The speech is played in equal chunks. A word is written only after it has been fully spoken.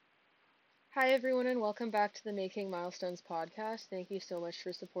Hi, everyone, and welcome back to the Making Milestones podcast. Thank you so much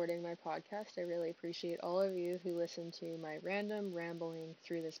for supporting my podcast. I really appreciate all of you who listen to my random rambling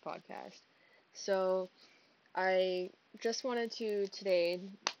through this podcast. So, I just wanted to today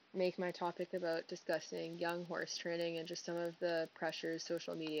make my topic about discussing young horse training and just some of the pressures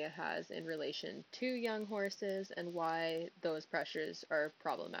social media has in relation to young horses and why those pressures are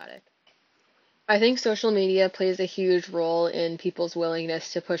problematic. I think social media plays a huge role in people's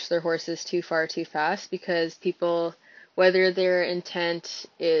willingness to push their horses too far too fast because people, whether their intent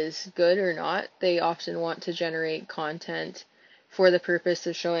is good or not, they often want to generate content for the purpose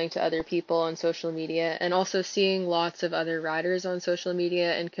of showing to other people on social media and also seeing lots of other riders on social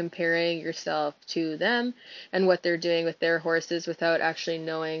media and comparing yourself to them and what they're doing with their horses without actually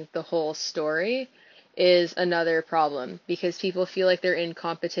knowing the whole story is another problem because people feel like they're in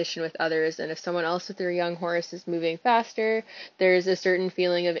competition with others, and if someone else with their young horse is moving faster, there's a certain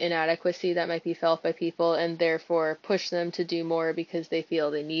feeling of inadequacy that might be felt by people and therefore push them to do more because they feel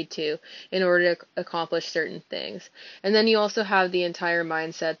they need to in order to accomplish certain things. And then you also have the entire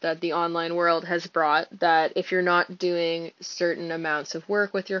mindset that the online world has brought that if you're not doing certain amounts of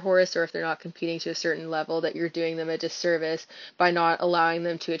work with your horse or if they're not competing to a certain level, that you're doing them a disservice by not allowing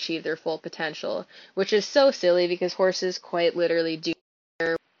them to achieve their full potential, which is so silly because horses quite literally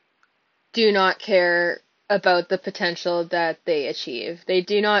do not care about the potential that they achieve. They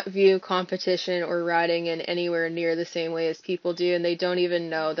do not view competition or riding in anywhere near the same way as people do, and they don't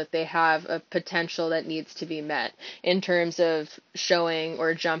even know that they have a potential that needs to be met in terms of showing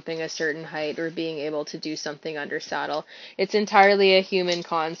or jumping a certain height or being able to do something under saddle. It's entirely a human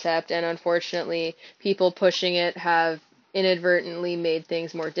concept, and unfortunately, people pushing it have inadvertently made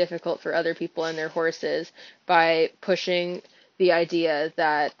things more difficult for other people and their horses by pushing the idea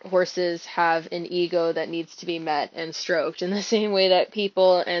that horses have an ego that needs to be met and stroked in the same way that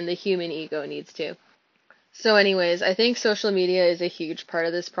people and the human ego needs to. So, anyways, I think social media is a huge part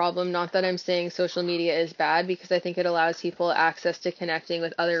of this problem. Not that I'm saying social media is bad, because I think it allows people access to connecting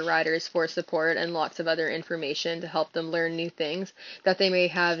with other riders for support and lots of other information to help them learn new things that they may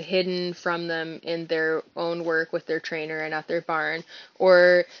have hidden from them in their own work with their trainer and at their barn,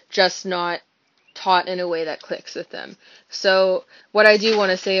 or just not taught in a way that clicks with them. So, what I do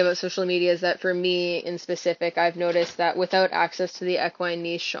want to say about social media is that for me in specific, I've noticed that without access to the equine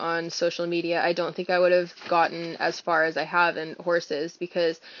niche on social media, I don't think I would have gotten as far as I have in horses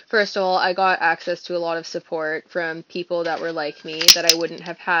because, first of all, I got access to a lot of support from people that were like me that I wouldn't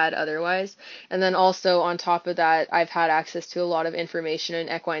have had otherwise. And then also, on top of that, I've had access to a lot of information in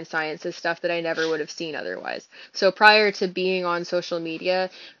equine sciences, stuff that I never would have seen otherwise. So, prior to being on social media,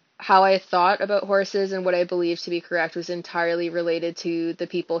 how I thought about horses and what I believed to be correct was entirely related to the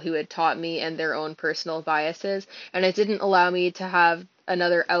people who had taught me and their own personal biases, and it didn't allow me to have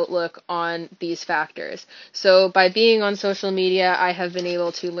another outlook on these factors. So by being on social media, I have been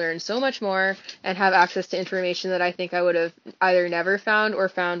able to learn so much more and have access to information that I think I would have either never found or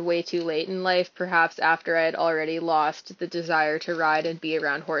found way too late in life, perhaps after I had already lost the desire to ride and be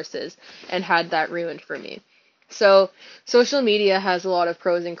around horses and had that ruined for me. So, social media has a lot of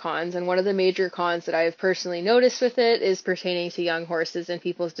pros and cons, and one of the major cons that I've personally noticed with it is pertaining to young horses and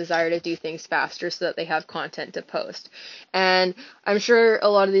people's desire to do things faster so that they have content to post. And I'm sure a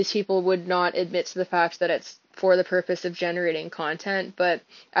lot of these people would not admit to the fact that it's for the purpose of generating content, but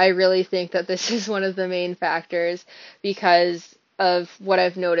I really think that this is one of the main factors because of what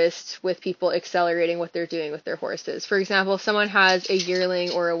I've noticed with people accelerating what they're doing with their horses. For example, if someone has a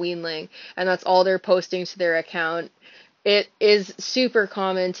yearling or a weanling and that's all they're posting to their account, it is super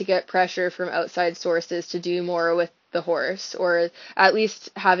common to get pressure from outside sources to do more with the horse, or at least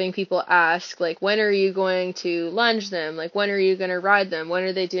having people ask, like, when are you going to lunge them? Like, when are you going to ride them? When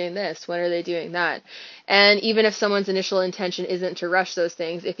are they doing this? When are they doing that? And even if someone's initial intention isn't to rush those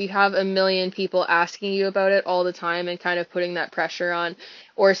things, if you have a million people asking you about it all the time and kind of putting that pressure on,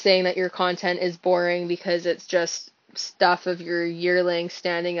 or saying that your content is boring because it's just stuff of your yearling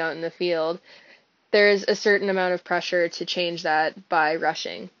standing out in the field, there's a certain amount of pressure to change that by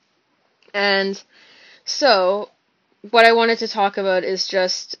rushing. And so, what I wanted to talk about is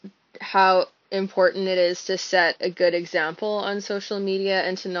just how important it is to set a good example on social media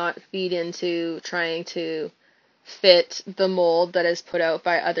and to not feed into trying to fit the mold that is put out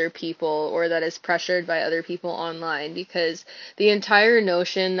by other people or that is pressured by other people online, because the entire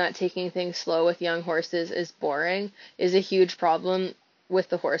notion that taking things slow with young horses is boring is a huge problem with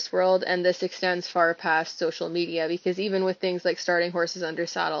the horse world, and this extends far past social media, because even with things like starting horses under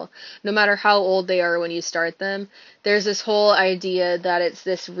saddle, no matter how old they are when you start them, there's this whole idea that it's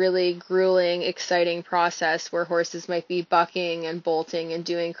this really grueling, exciting process where horses might be bucking and bolting and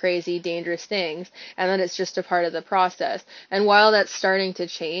doing crazy, dangerous things, and that it's just a part of the process. And while that's starting to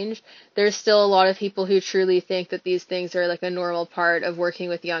change, there's still a lot of people who truly think that these things are like a normal part of working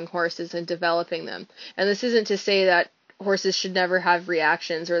with young horses and developing them. And this isn't to say that horses should never have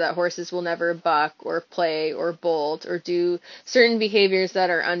reactions, or that horses will never buck or play or bolt or do certain behaviors that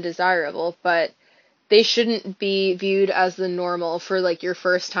are undesirable, but they shouldn't be viewed as the normal for like your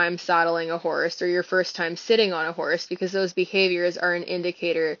first time saddling a horse or your first time sitting on a horse, because those behaviors are an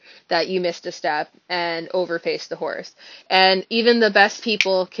indicator that you missed a step and overpaced the horse. And even the best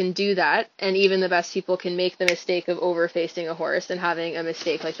people can do that, and even the best people can make the mistake of overfacing a horse and having a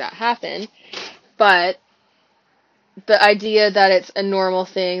mistake like that happen. But the idea that it's a normal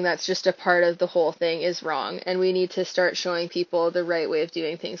thing that's just a part of the whole thing is wrong, and we need to start showing people the right way of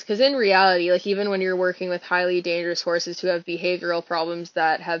doing things, because in reality, like, even when you're working with highly dangerous horses who have behavioral problems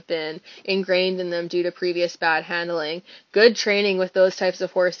that have been ingrained in them due to previous bad handling, good training with those types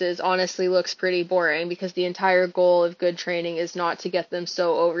of horses honestly looks pretty boring, because the entire goal of good training is not to get them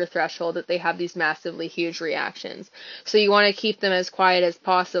so over threshold that they have these massively huge reactions. So you want to keep them as quiet as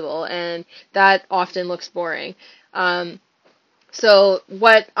possible, and that often looks boring. So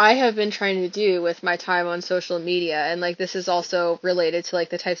what I have been trying to do with my time on social media, and like this is also related to like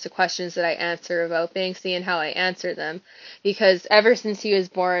the types of questions that I answer about Banksy and how I answer them, because ever since he was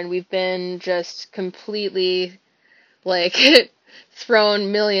born, we've been just completely like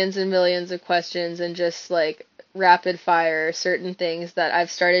thrown millions and millions of questions and just like rapid fire certain things that I've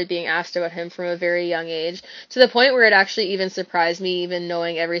started being asked about him from a very young age, to the point where it actually even surprised me, even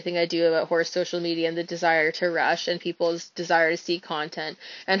knowing everything I do about horse social media and the desire to rush and people's desire to see content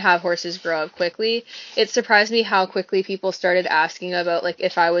and have horses grow up quickly. It surprised me how quickly people started asking about like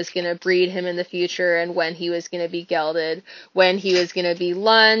if I was going to breed him in the future, and when he was going to be gelded, when he was going to be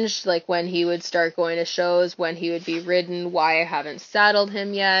lunged, like when he would start going to shows, when he would be ridden, why I haven't saddled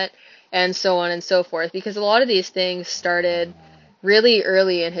him yet, and so on and so forth, because a lot of these things started really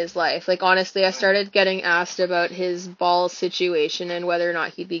early in his life. Like, honestly, I started getting asked about his ball situation and whether or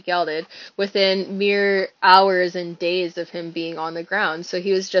not he'd be gelded within mere hours and days of him being on the ground. So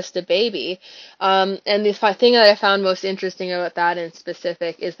he was just a baby. And the thing that I found most interesting about that in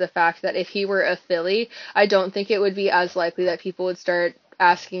specific is the fact that if he were a filly, I don't think it would be as likely that people would start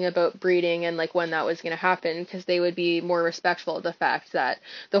asking about breeding and like when that was going to happen, because they would be more respectful of the fact that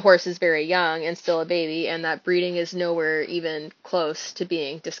the horse is very young and still a baby, and that breeding is nowhere even close to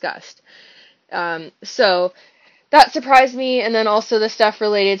being discussed. So that surprised me, and then also the stuff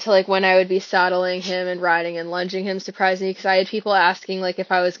related to like when I would be saddling him and riding and lunging him surprised me, because I had people asking like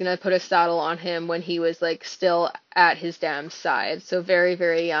if I was gonna put a saddle on him when he was like still at his dam's side, so very,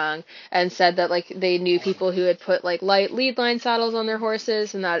 very young, and said that like they knew people who had put like light lead line saddles on their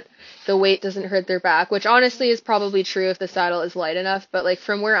horses and that the weight doesn't hurt their back, which honestly is probably true if the saddle is light enough, but like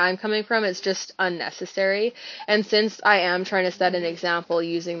from where I'm coming from, it's just unnecessary. And since I am trying to set an example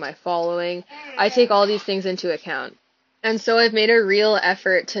using my following, I take all these things into account. And so I've made a real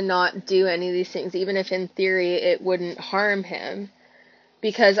effort to not do any of these things, even if in theory it wouldn't harm him,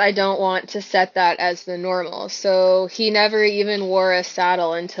 because I don't want to set that as the normal. So he never even wore a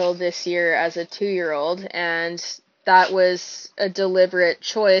saddle until this year as a 2-year-old, and that was a deliberate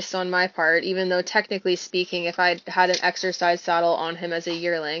choice on my part, even though technically speaking, if I'd had an exercise saddle on him as a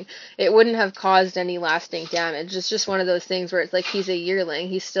yearling, it wouldn't have caused any lasting damage. It's just one of those things where it's like he's a yearling,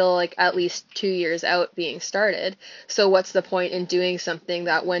 he's still like at least 2 years out being started. So what's the point in doing something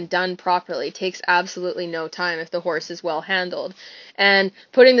that, when done properly, takes absolutely no time if the horse is well handled? And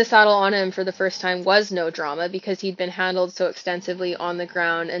putting the saddle on him for the first time was no drama, because he'd been handled so extensively on the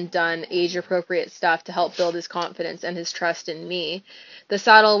ground and done age-appropriate stuff to help build his confidence and his trust in me. The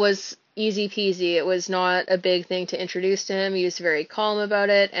saddle was easy peasy. It was not a big thing to introduce to him. He was very calm about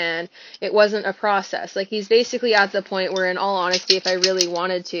it, and it wasn't a process. Like, he's basically at the point where, in all honesty, if I really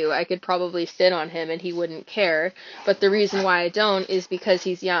wanted to, I could probably sit on him and he wouldn't care. But the reason why I don't is because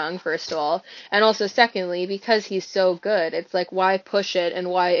he's young, first of all, and also secondly, because he's so good. It's like, why push it and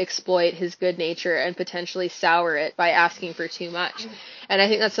why exploit his good nature and potentially sour it by asking for too much? And I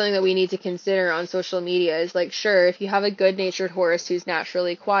think that's something that we need to consider on social media is like, sure, if you have a good-natured horse who's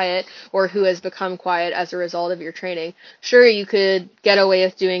naturally quiet or who has become quiet as a result of your training, sure, you could get away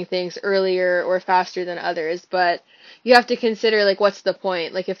with doing things earlier or faster than others, but you have to consider like what's the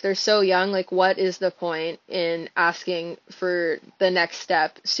point? Like if they're so young, like what is the point in asking for the next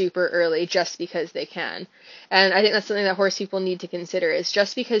step super early just because they can? And I think that's something that horse people need to consider is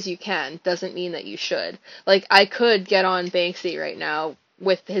just because you can doesn't mean that you should. Like I could get on Banksy right now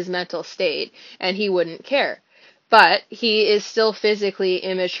with his mental state and he wouldn't care. But he is still physically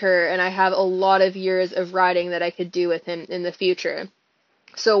immature and I have a lot of years of riding that I could do with him in the future.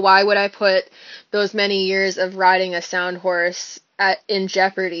 So why would I put those many years of riding a sound horse in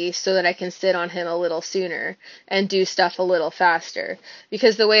jeopardy so that I can sit on him a little sooner and do stuff a little faster?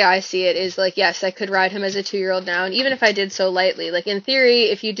 Because the way I see it is like, yes, I could ride him as a 2-year-old now, and even if I did so lightly, like in theory,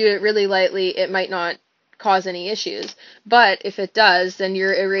 if you do it really lightly, it might not cause any issues. But if it does, then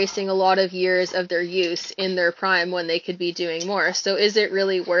you're erasing a lot of years of their use in their prime when they could be doing more. So is it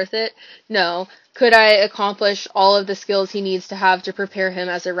really worth it? No. Could I accomplish all of the skills he needs to have to prepare him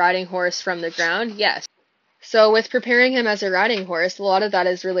as a riding horse from the ground? Yes. So with preparing him as a riding horse, a lot of that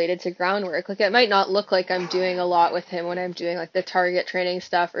is related to groundwork. Like it might not look like I'm doing a lot with him when I'm doing like the target training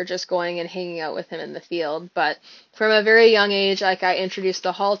stuff or just going and hanging out with him in the field, but from a very young age, like I introduced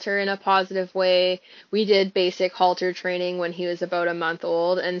the halter in a positive way. We did basic halter training when he was about a month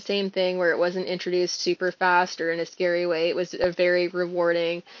old, and same thing where it wasn't introduced super fast or in a scary way. It was a very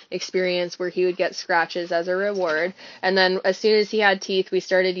rewarding experience where he would get scratches as a reward. And then as soon as he had teeth, we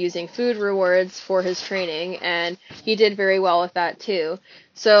started using food rewards for his training, and he did very well with that too.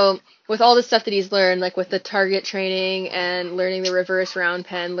 So with all the stuff that he's learned, like with the target training and learning the reverse round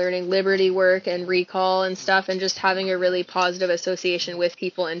pen, learning liberty work and recall and stuff, and just having a really positive association with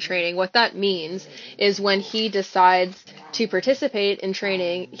people in training, what that means is when he decides to participate in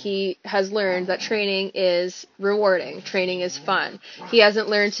training, he has learned that training is rewarding, training is fun. He hasn't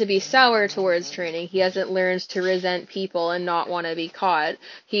learned to be sour towards training. He hasn't learned to resent people and not want to be caught.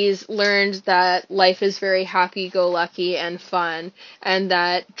 He's learned that life is very happy-go-lucky and fun, and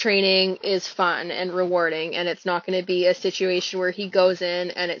that training is fun and rewarding, and it's not going to be a situation where he goes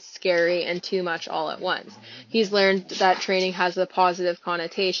in and it's scary and too much all at once. He's learned that training has a positive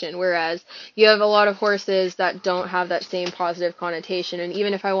connotation, whereas you have a lot of horses that don't have that same positive connotation. And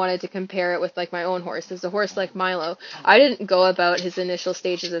even if I wanted to compare it with like my own horses, a horse like Milo, I didn't go about his initial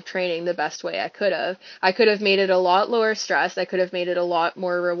stages of training the best way I could have. I could have made it a lot lower stress. I could have made it a lot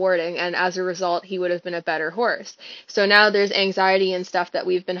more rewarding, and as a result, he would have been a better horse. So now there's anxiety and stuff that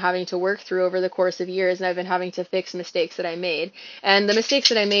we've been having to work through over the course of years, and I've been having to fix mistakes that I made. And the mistakes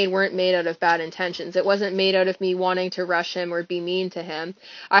that I made weren't made out of bad intentions. It wasn't made out of me wanting to rush him or be mean to him.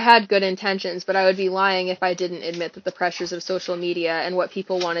 I had good intentions, but I would be lying if I didn't admit that the pressures of social media and what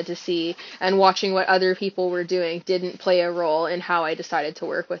people wanted to see and watching what other people were doing didn't play a role in how I decided to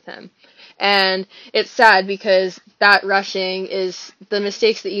work with him. And it's sad because that rushing is the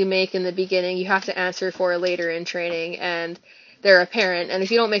mistakes that you make in the beginning, you have to answer for later in training, and they're apparent. And if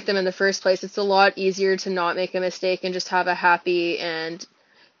you don't make them in the first place, it's a lot easier to not make a mistake and just have a happy and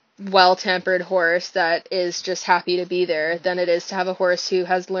well-tempered horse that is just happy to be there than it is to have a horse who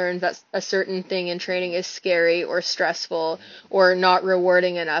has learned that a certain thing in training is scary or stressful or not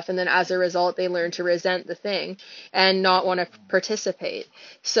rewarding enough, and then as a result they learn to resent the thing and not want to participate.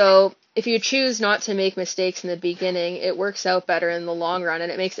 So if you choose not to make mistakes in the beginning, it works out better in the long run, and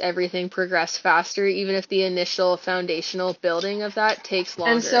it makes everything progress faster, even if the initial foundational building of that takes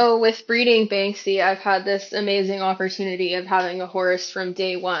longer. And so with breeding Banksy, I've had this amazing opportunity of having a horse from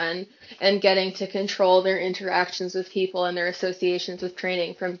day one and getting to control their interactions with people and their associations with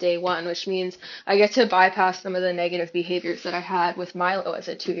training from day one, which means I get to bypass some of the negative behaviors that I had with Milo as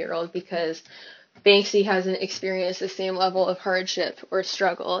a 2-year-old, because Banksy hasn't experienced the same level of hardship or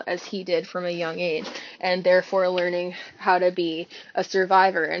struggle as he did from a young age, and therefore learning how to be a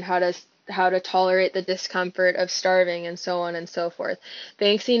survivor and how to tolerate the discomfort of starving and so on and so forth.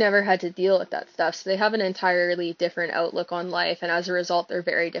 Banksy never had to deal with that stuff, so they have an entirely different outlook on life, and as a result, they're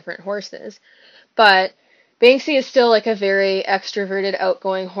very different horses. But Banksy is still like a very extroverted,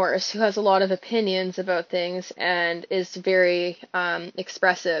 outgoing horse who has a lot of opinions about things and is very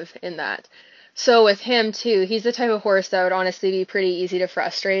expressive in that. So with him too, he's the type of horse that would honestly be pretty easy to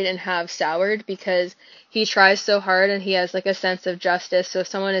frustrate and have soured, because he tries so hard and he has like a sense of justice. So if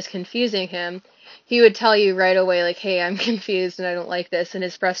someone is confusing him, he would tell you right away like, hey, I'm confused and I don't like this, and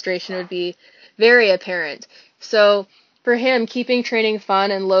his frustration would be very apparent. So for him, keeping training fun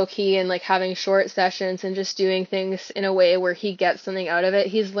and low key and like having short sessions and just doing things in a way where he gets something out of it,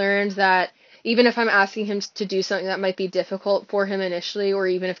 he's learned that even if I'm asking him to do something that might be difficult for him initially, or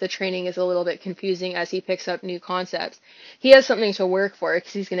even if the training is a little bit confusing as he picks up new concepts, he has something to work for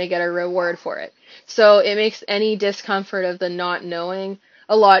because he's going to get a reward for it. So it makes any discomfort of the not knowing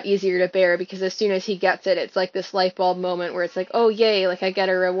a lot easier to bear, because as soon as he gets it, it's like this light bulb moment where it's like, oh, yay, like I get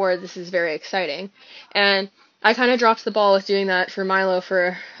a reward. This is very exciting. And I kind of dropped the ball with doing that for Milo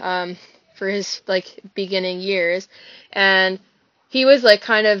for his like beginning years, and he was like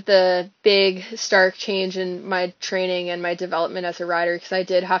kind of the big stark change in my training and my development as a rider, because I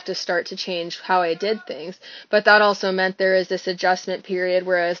did have to start to change how I did things. But that also meant there was this adjustment period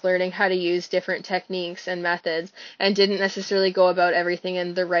where I was learning how to use different techniques and methods and didn't necessarily go about everything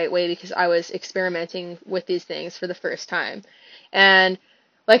in the right way because I was experimenting with these things for the first time. And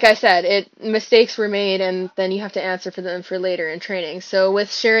like I said, mistakes were made, and then you have to answer for them for later in training. So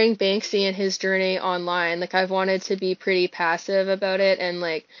with sharing Banksy and his journey online, like I've wanted to be pretty passive about it and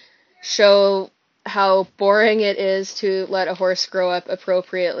like show how boring it is to let a horse grow up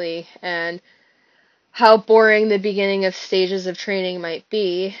appropriately, and how boring the beginning of stages of training might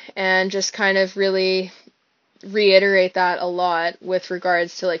be, and just kind of really reiterate that a lot with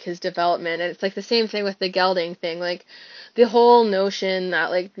regards to like his development. And it's like the same thing with the gelding thing, like the whole notion that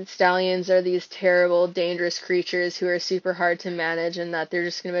like stallions are these terrible dangerous creatures who are super hard to manage, and that they're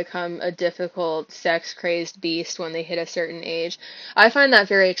just going to become a difficult sex crazed beast when they hit a certain age. I find that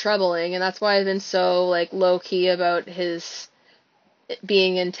very troubling, and that's why I've been so like low key about his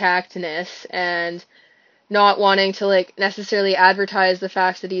being intactness, and not wanting to like necessarily advertise the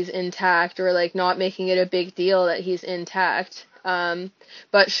fact that he's intact, or like not making it a big deal that he's intact,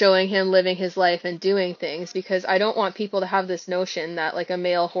 but showing him living his life and doing things, because I don't want people to have this notion that like a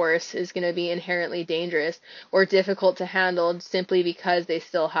male horse is going to be inherently dangerous or difficult to handle simply because they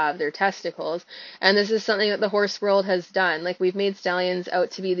still have their testicles. And this is something that the horse world has done. Like, we've made stallions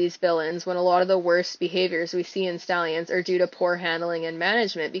out to be these villains, when a lot of the worst behaviors we see in stallions are due to poor handling and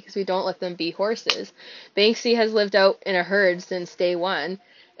management, because we don't let them be horses. Banksy has lived out in a herd since day one,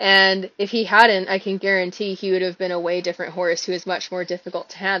 and if he hadn't, I can guarantee he would have been a way different horse who is much more difficult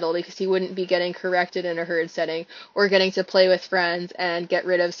to handle, because he wouldn't be getting corrected in a herd setting or getting to play with friends and get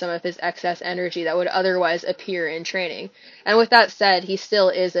rid of some of his excess energy that would otherwise appear in training. And with that said, he still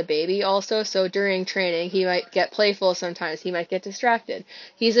is a baby also, so during training he might get playful sometimes, he might get distracted.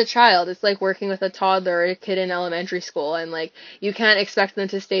 He's a child. It's like working with a toddler or a kid in elementary school, and like you can't expect them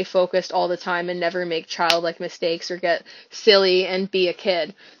to stay focused all the time and never make childlike mistakes or get silly and be a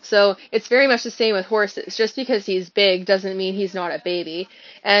kid. So it's very much the same with horses. Just because he's big doesn't mean he's not a baby.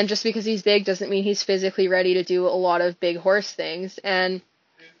 And just because he's big doesn't mean he's physically ready to do a lot of big horse things. And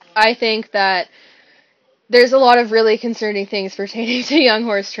I think that there's a lot of really concerning things pertaining to young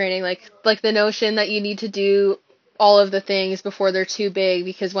horse training, like the notion that you need to do all of the things before they're too big,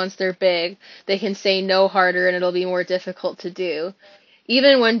 because once they're big, they can say no harder and it'll be more difficult to do.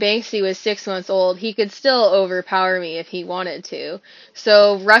 Even when Banksy was 6 months old, he could still overpower me if he wanted to.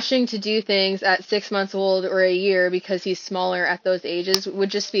 So rushing to do things at 6 months old or a year because he's smaller at those ages would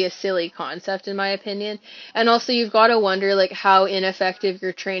just be a silly concept, in my opinion. And also, you've got to wonder like how ineffective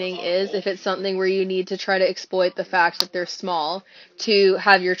your training is if it's something where you need to try to exploit the fact that they're small to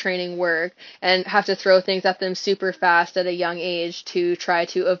have your training work, and have to throw things at them super fast at a young age to try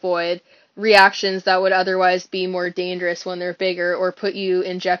to avoid reactions that would otherwise be more dangerous when they're bigger or put you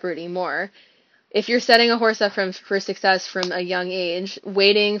in jeopardy more. If you're setting a horse up for success from a young age,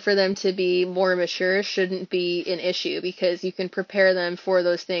 waiting for them to be more mature shouldn't be an issue, because you can prepare them for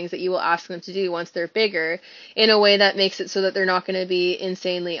those things that you will ask them to do once they're bigger in a way that makes it so that they're not going to be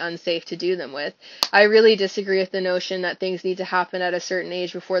insanely unsafe to do them with. I really disagree with the notion that things need to happen at a certain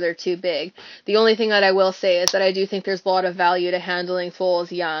age before they're too big. The only thing that I will say is that I do think there's a lot of value to handling foals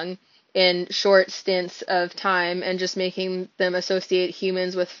young, in short stints of time, and just making them associate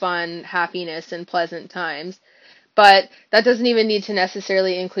humans with fun, happiness, and pleasant times. But that doesn't even need to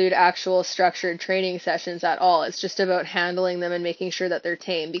necessarily include actual structured training sessions at all. It's just about handling them and making sure that they're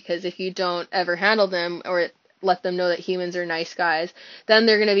tame, because if you don't ever handle them or let them know that humans are nice guys, then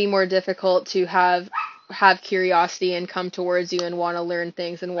they're going to be more difficult to have curiosity and come towards you and want to learn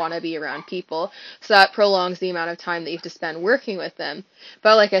things and want to be around people. So that prolongs the amount of time that you have to spend working with them.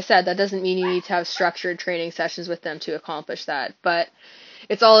 But like I said, that doesn't mean you need to have structured training sessions with them to accomplish that. But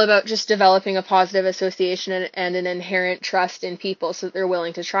it's all about just developing a positive association and an inherent trust in people so that they're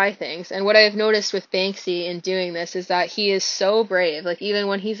willing to try things. And what I've noticed with Banksy in doing this is that he is so brave. Like, even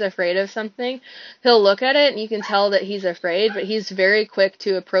when he's afraid of something, he'll look at it and you can tell that he's afraid, but he's very quick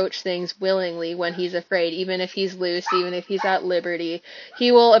to approach things willingly when he's afraid, even if he's loose, even if he's at liberty.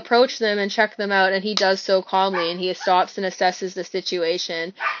 He will approach them and check them out, and he does so calmly, and he stops and assesses the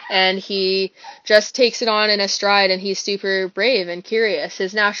situation, and he just takes it on in a stride, and he's super brave and curious.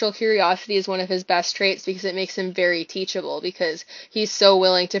 His natural curiosity is one of his best traits because it makes him very teachable, because he's so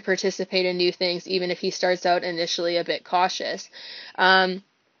willing to participate in new things even if he starts out initially a bit cautious.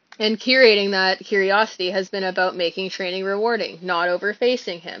 And curating that curiosity has been about making training rewarding, not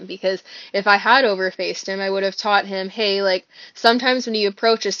overfacing him. Because if I had overfaced him, I would have taught him, hey, like, sometimes when you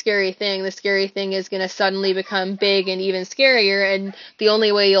approach a scary thing, the scary thing is going to suddenly become big and even scarier, and the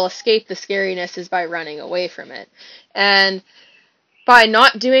only way you'll escape the scariness is by running away from it. And by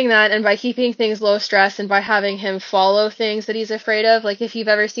not doing that, and by keeping things low stress, and by having him follow things that he's afraid of, like if you've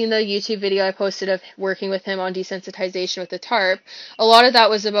ever seen the YouTube video I posted of working with him on desensitization with the tarp, a lot of that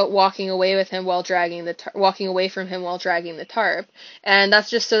was about walking away with him while dragging walking away from him while dragging the tarp. And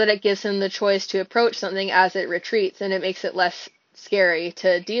that's just so that it gives him the choice to approach something as it retreats, and it makes it less scary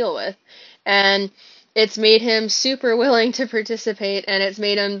to deal with. And it's made him super willing to participate, and it's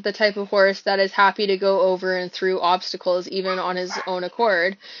made him the type of horse that is happy to go over and through obstacles even on his own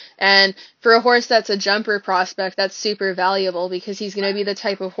accord. And for a horse that's a jumper prospect, that's super valuable, because he's going to be the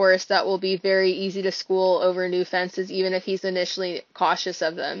type of horse that will be very easy to school over new fences, even if he's initially cautious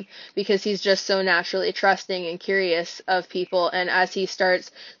of them, because he's just so naturally trusting and curious of people. And as he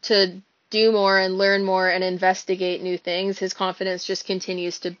starts to do more and learn more and investigate new things, his confidence just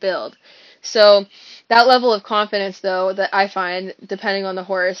continues to build. So that level of confidence, though, that I find, depending on the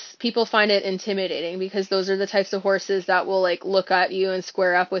horse, people find it intimidating, because those are the types of horses that will, like, look at you and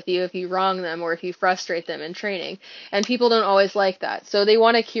square up with you if you wrong them or if you frustrate them in training. And people don't always like that. So they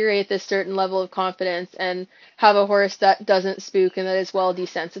want to curate this certain level of confidence and have a horse that doesn't spook and that is well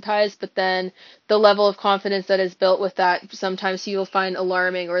desensitized, but then the level of confidence that is built with that, sometimes you'll find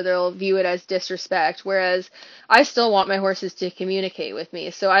alarming, or they'll view it as disrespect, whereas I still want my horses to communicate with me.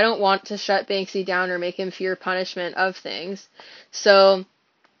 So I don't want to shut Banksy down or make him fear punishment of things. So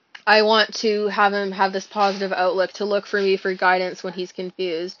I want to have him have this positive outlook, to look for me for guidance when he's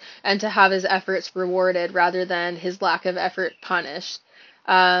confused, and to have his efforts rewarded rather than his lack of effort punished.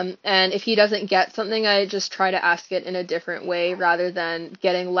 And if he doesn't get something, I just try to ask it in a different way rather than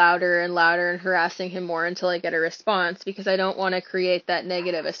getting louder and louder and harassing him more until I get a response, because I don't want to create that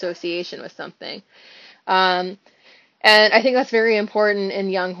negative association with something. And I think that's very important in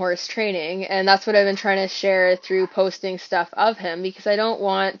young horse training, and that's what I've been trying to share through posting stuff of him, because I don't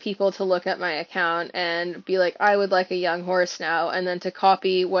want people to look at my account and be like, I would like a young horse now, and then to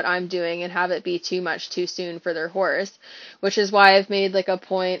copy what I'm doing and have it be too much too soon for their horse, which is why I've made like a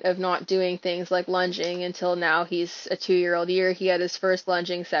point of not doing things like lunging until now. He's a 2-year-old year. He had his first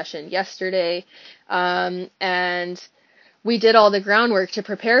lunging session yesterday, and we did all the groundwork to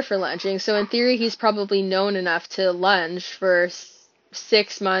prepare for lunging. So in theory, he's probably known enough to lunge for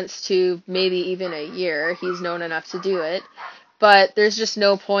 6 months to maybe even a year. He's known enough to do it. But there's just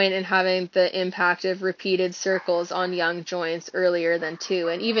no point in having the impact of repeated circles on young joints earlier than 2.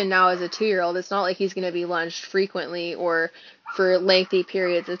 And even now as a 2-year-old, it's not like he's going to be lunged frequently or for lengthy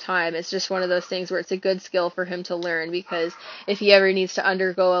periods of time. It's just one of those things where it's a good skill for him to learn, because if he ever needs to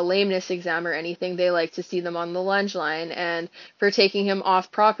undergo a lameness exam or anything, they like to see them on the lunge line. And for taking him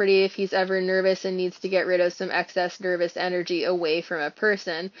off property, if he's ever nervous and needs to get rid of some excess nervous energy away from a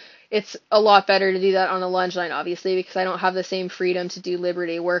person, it's a lot better to do that on a lunge line, obviously, because I don't have the same freedom to do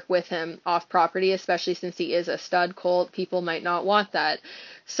liberty work with him off property, especially since he is a stud colt. People might not want that.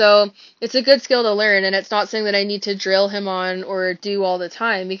 So it's a good skill to learn, and it's not something that I need to drill him on or do all the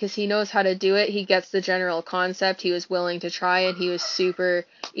time, because he knows how to do it. He gets the general concept. He was willing to try, and he was super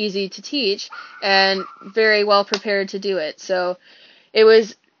easy to teach and very well prepared to do it. So it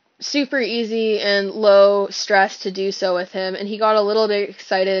was super easy and low stress to do so with him, and he got a little bit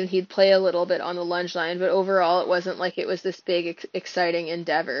excited and he'd play a little bit on the lunge line, but overall it wasn't like it was this big exciting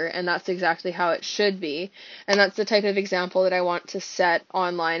endeavor, and that's exactly how it should be. And that's the type of example that I want to set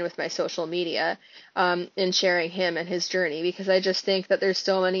online with my social media, in sharing him and his journey, because I just think that there's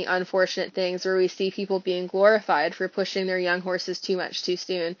so many unfortunate things where we see people being glorified for pushing their young horses too much too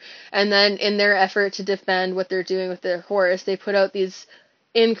soon, and then in their effort to defend what they're doing with their horse, they put out these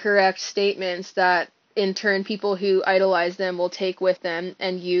incorrect statements that in turn people who idolize them will take with them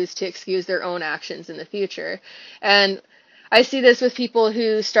and use to excuse their own actions in the future. And I see this with people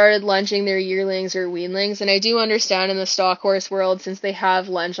who started lunging their yearlings or weanlings, and I do understand in the stock horse world, since they have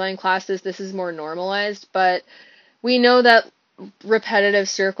lunge line classes, this is more normalized, but we know that repetitive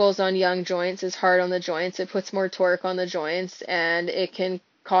circles on young joints is hard on the joints. It puts more torque on the joints, and it can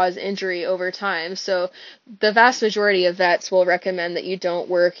cause injury over time. So the vast majority of vets will recommend that you don't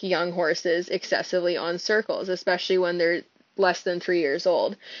work young horses excessively on circles, especially when they're less than 3 years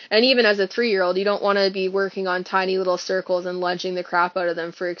old. And even as a 3-year-old, you don't want to be working on tiny little circles and lunging the crap out of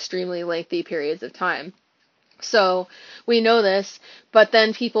them for extremely lengthy periods of time. So we know this, but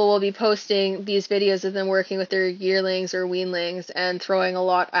then people will be posting these videos of them working with their yearlings or weanlings and throwing a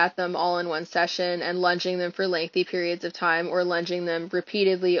lot at them all in one session and lunging them for lengthy periods of time, or lunging them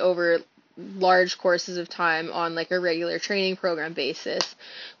repeatedly over large courses of time on like a regular training program basis.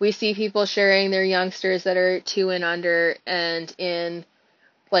 We see people sharing their youngsters that are 2 and under and in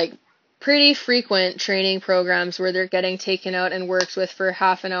like pretty frequent training programs where they're getting taken out and worked with for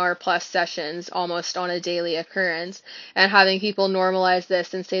half an hour plus sessions almost on a daily occurrence, and having people normalize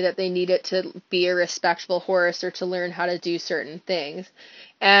this and say that they need it to be a respectful horse or to learn how to do certain things.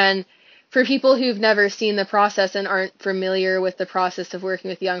 And for people who've never seen the process and aren't familiar with the process of working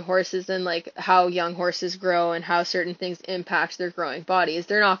with young horses and like how young horses grow and how certain things impact their growing bodies,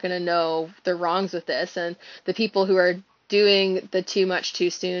 they're not going to know the wrongs with this. And the people who are doing the too much too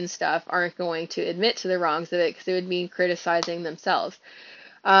soon stuff aren't going to admit to the wrongs of it, because it would mean criticizing themselves.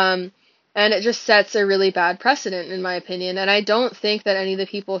 Um, and it just sets a really bad precedent, in my opinion. And I don't think that any of the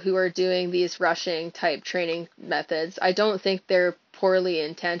people who are doing these rushing type training methods, I don't think they're poorly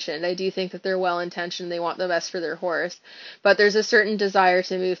intentioned. I do think that they're well intentioned. They want the best for their horse, but there's a certain desire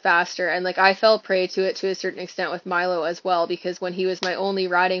to move faster. And like I fell prey to it to a certain extent with Milo as well, because when he was my only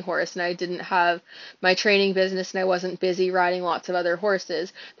riding horse and I didn't have my training business and I wasn't busy riding lots of other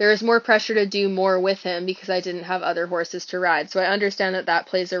horses, there was more pressure to do more with him because I didn't have other horses to ride. So I understand that that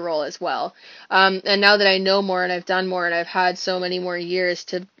plays a role as well. And now that I know more and I've done more and I've had so many more years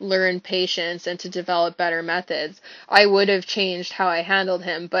to learn patience and to develop better methods, I would have changed how I handled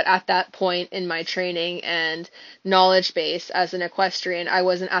him. But at that point in my training and knowledge base as an equestrian, I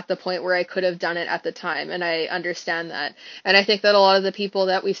wasn't at the point where I could have done it at the time. And I understand that. And I think that a lot of the people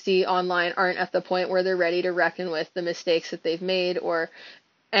that we see online aren't at the point where they're ready to reckon with the mistakes that they've made or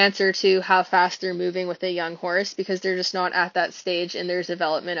answer to how fast they're moving with a young horse, because they're just not at that stage in their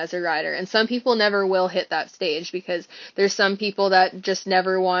development as a rider. And some people never will hit that stage, because there's some people that just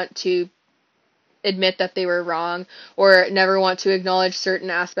never want to admit that they were wrong, or never want to acknowledge certain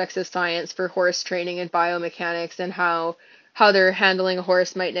aspects of science for horse training and biomechanics and how they're handling a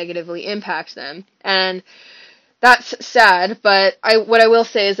horse might negatively impact them. And that's sad, but what I will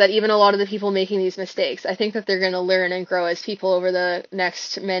say is that even a lot of the people making these mistakes, I think that they're going to learn and grow as people over the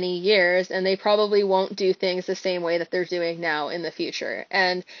next many years, and they probably won't do things the same way that they're doing now in the future.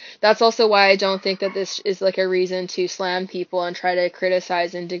 And that's also why I don't think that this is like a reason to slam people and try to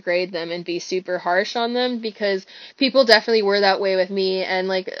criticize and degrade them and be super harsh on them, because people definitely were that way with me, and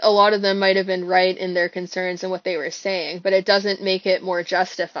like a lot of them might have been right in their concerns and what they were saying, but it doesn't make it more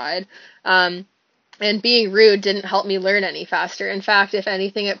justified. And being rude didn't help me learn any faster. In fact, if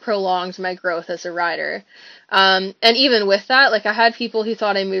anything, it prolonged my growth as a rider. And even with that, like I had people who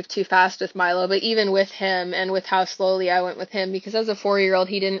thought I moved too fast with Milo, but even with him and with how slowly I went with him, because as a 4-year-old,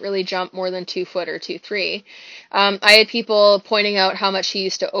 he didn't really jump more than 2 foot or 2'3". I had people pointing out how much he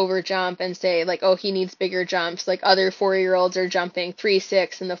used to over jump and say like, oh, he needs bigger jumps. Like other 4-year-olds are jumping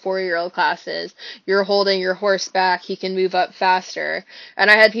 3'6" in the 4-year-old classes. You're holding your horse back. He can move up faster. And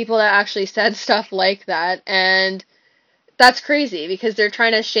I had people that actually said stuff like that, and that's crazy, because they're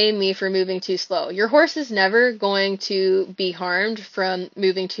trying to shame me for moving too slow. Your horse is never going to be harmed from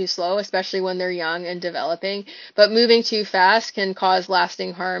moving too slow, especially when they're young and developing, but moving too fast can cause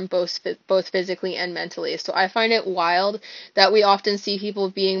lasting harm both physically and mentally. So I find it wild that we often see people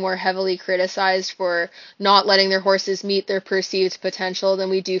being more heavily criticized for not letting their horses meet their perceived potential than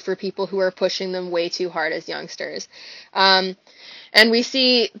we do for people who are pushing them way too hard as youngsters. And we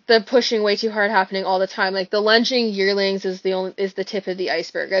see the pushing way too hard happening all the time. Like the lunging yearlings is the tip of the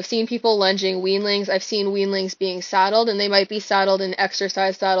iceberg. I've seen people lunging weanlings. I've seen weanlings being saddled, and they might be saddled in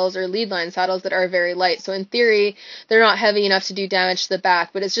exercise saddles or lead line saddles that are very light. So in theory, they're not heavy enough to do damage to the back,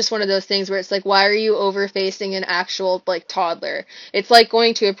 but it's just one of those things where it's like, why are you over facing an actual like toddler? It's like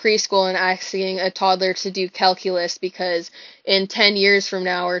going to a preschool and asking a toddler to do calculus because in 10 years from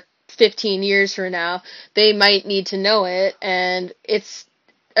now or 15 years from now, they might need to know it. And it's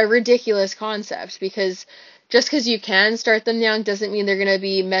a ridiculous concept, because just because you can start them young doesn't mean they're going to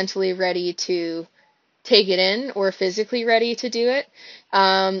be mentally ready to take it in or physically ready to do it.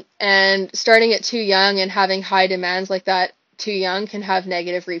 And starting it too young and having high demands like that too young can have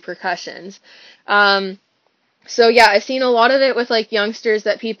negative repercussions. Um, so yeah, I've seen a lot of it with like youngsters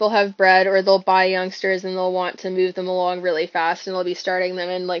that people have bred, or they'll buy youngsters and they'll want to move them along really fast, and they'll be starting them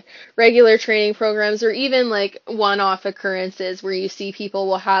in like regular training programs, or even like one-off occurrences where you see people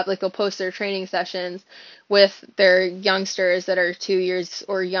will have like they'll post their training sessions with their youngsters that are 2 years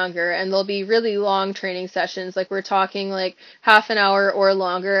or younger, and they'll be really long training sessions. Like we're talking like half an hour or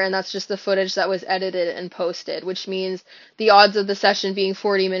longer, and that's just the footage that was edited and posted, which means the odds of the session being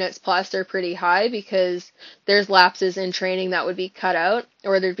 40 minutes plus are pretty high because there's lapses in training that would be cut out,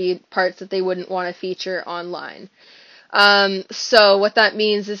 or there'd be parts that they wouldn't want to feature online. So what that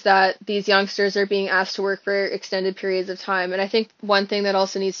means is that these youngsters are being asked to work for extended periods of time. And I think one thing that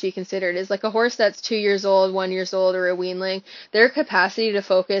also needs to be considered is like a horse that's 2 years old, 1 years old, or a weanling, their capacity to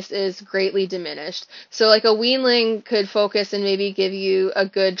focus is greatly diminished. So like a weanling could focus and maybe give you a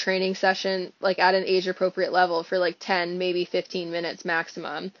good training session like at an age appropriate level for like 10, maybe 15 minutes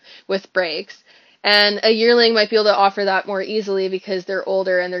maximum with breaks. And a yearling might be able to offer that more easily because they're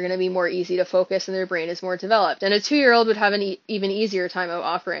older and they're going to be more easy to focus and their brain is more developed. And a 2-year-old would have an even easier time of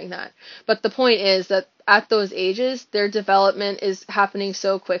offering that. But the point is that at those ages, their development is happening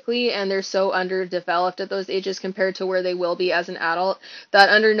so quickly and they're so underdeveloped at those ages compared to where they will be as an adult that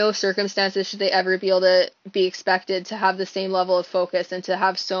under no circumstances should they ever be able to be expected to have the same level of focus and to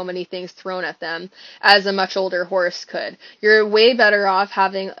have so many things thrown at them as a much older horse could. You're way better off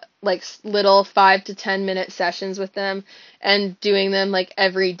having like little 5 to 10 minute sessions with them and doing them like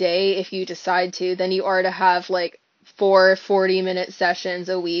every day if you decide to, than you are to have like 4 40-minute sessions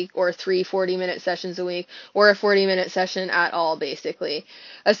a week or 3 40-minute sessions a week or a 40-minute session at all, basically.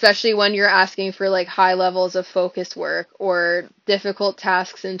 Especially when you're asking for like high levels of focus work or difficult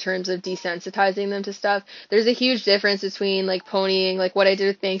tasks in terms of desensitizing them to stuff. There's a huge difference between like ponying, like what I did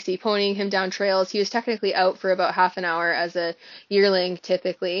with Banksy, ponying him down trails. He was technically out for about half an hour as a yearling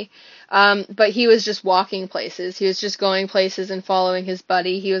typically. But he was just walking places. He was just going places and following his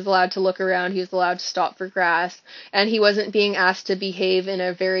buddy. He was allowed to look around. He was allowed to stop for grass. And he wasn't being asked to behave in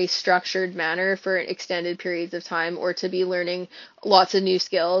a very structured manner for extended periods of time or to be learning lots of new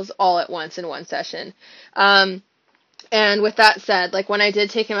skills all at once in one session. And with that said, like when I did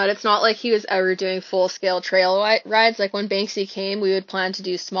take him out, it's not like he was ever doing full scale trail rides. Like when Banksy came, we would plan to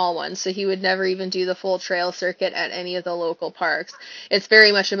do small ones. So he would never even do the full trail circuit at any of the local parks. It's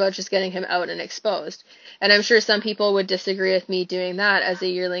very much about just getting him out and exposed. And I'm sure some people would disagree with me doing that as a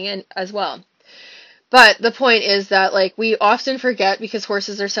yearling as well. But the point is that like we often forget, because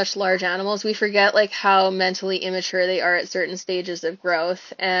horses are such large animals, we forget like how mentally immature they are at certain stages of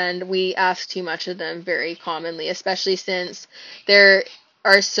growth, and we ask too much of them very commonly, especially since there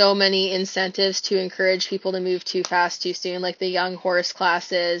are so many incentives to encourage people to move too fast too soon, like the young horse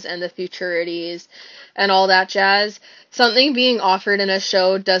classes and the futurities and all that jazz. Something being offered in a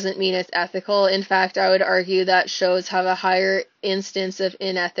show doesn't mean it's ethical. In fact, I would argue that shows have a higher instance of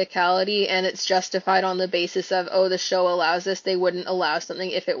inethicality, and it's justified on the basis of, oh, the show allows this. They wouldn't allow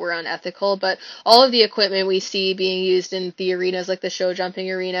something if it were unethical. But all of the equipment we see being used in the arenas, like the show jumping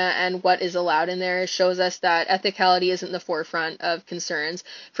arena, and what is allowed in there shows us that ethicality isn't the forefront of concerns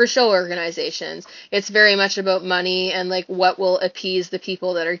for show organizations. It's very much about money and like what will appease the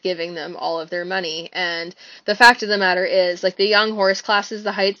people that are giving them all of their money. And the fact of the matter is, like the young horse classes,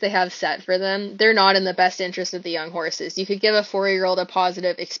 the heights they have set for them, they're not in the best interest of the young horses. You could give a 4-year-old a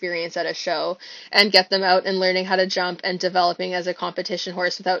positive experience at a show and get them out and learning how to jump and developing as a competition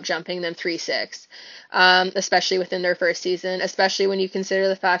horse without jumping them 3-6, especially within their first season, especially when you consider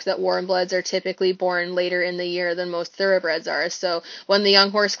the fact that warm bloods are typically born later in the year than most thoroughbreds are. So when the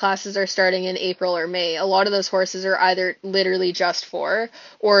young horse classes are starting in April or May, a lot of those horses are either literally just 4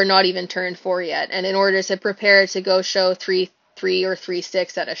 or not even turned 4 yet. And in order to prepare to go show 3-3 or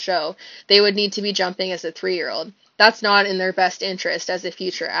 3-6 at a show, they would need to be jumping as a 3-year-old. That's not in their best interest as a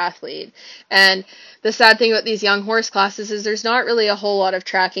future athlete. And the sad thing about these young horse classes is there's not really a whole lot of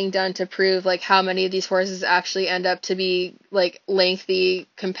tracking done to prove like how many of these horses actually end up to be like lengthy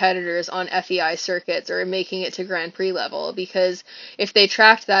competitors on FEI circuits or making it to Grand Prix level, because if they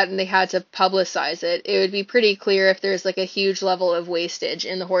tracked that and they had to publicize it, it would be pretty clear if there's like a huge level of wastage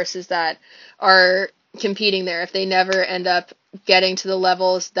in the horses that are competing there if they never end up getting to the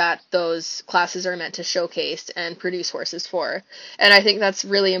levels that those classes are meant to showcase and produce horses for. And I think that's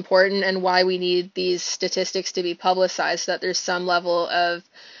really important, and why we need these statistics to be publicized, so that there's some level of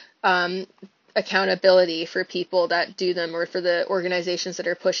accountability for people that do them or for the organizations that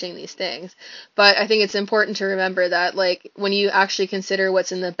are pushing these things. But I think it's important to remember that like when you actually consider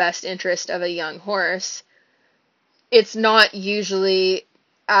what's in the best interest of a young horse, it's not usually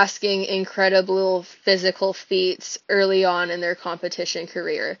asking incredible physical feats early on in their competition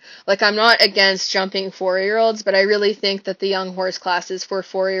career. Like, I'm not against jumping 4-year-olds, but I really think that the young horse classes for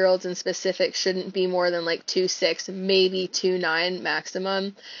 4-year-olds in specific shouldn't be more than like 2.6, maybe 2.9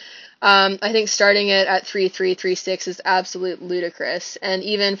 maximum. I think starting it at 3.3, 3.6 is absolute ludicrous. And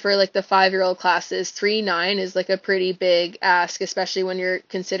even for like the 5-year-old classes, 3.9 is like a pretty big ask, especially when you're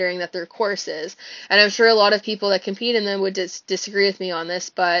considering that they're courses. And I'm sure a lot of people that compete in them would disagree with me on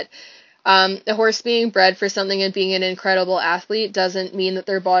this, but a horse being bred for something and being an incredible athlete doesn't mean that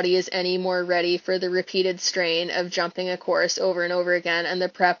their body is any more ready for the repeated strain of jumping a course over and over again and the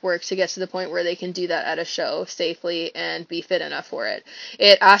prep work to get to the point where they can do that at a show safely and be fit enough for it.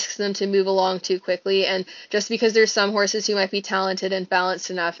 It asks them to move along too quickly, and just because there's some horses who might be talented and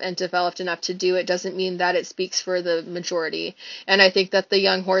balanced enough and developed enough to do it doesn't mean that it speaks for the majority. And I think that the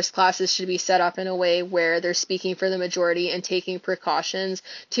young horse classes should be set up in a way where they're speaking for the majority and taking precautions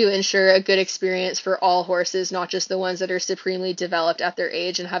to ensure a good experience for all horses, not just the ones that are supremely developed at their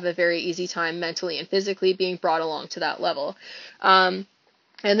age and have a very easy time mentally and physically being brought along to that level. And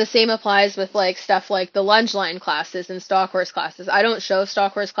the same applies with like stuff like the lunge line classes and stock horse classes. I don't show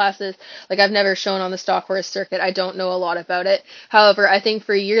stock horse classes. Like, I've never shown on the stock horse circuit. I don't know a lot about it. However, I think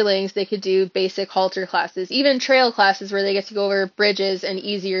for yearlings they could do basic halter classes, even trail classes where they get to go over bridges and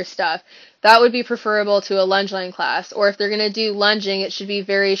easier stuff. That would be preferable to a lunge line class. Or if they're going to do lunging, it should be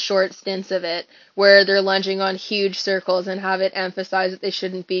very short stints of it where they're lunging on huge circles and have it emphasize that they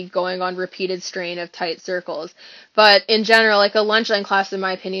shouldn't be going on repeated strain of tight circles. But in general, like a lunge line class, in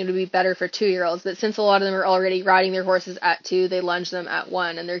my opinion, would be better for 2-year-olds. But since a lot of them are already riding their horses at 2, they lunge them at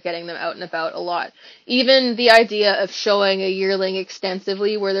 1, and they're getting them out and about a lot. Even the idea of showing a yearling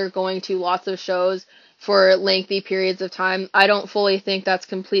extensively, where they're going to lots of shows for lengthy periods of time, I don't fully think that's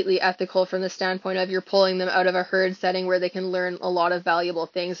completely ethical from the standpoint of you're pulling them out of a herd setting where they can learn a lot of valuable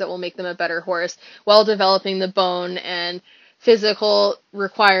things that will make them a better horse while developing the bone and physical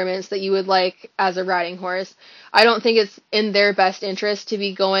requirements that you would like as a riding horse. I don't think it's in their best interest to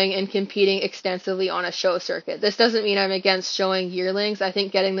be going and competing extensively on a show circuit. This doesn't mean I'm against showing yearlings. I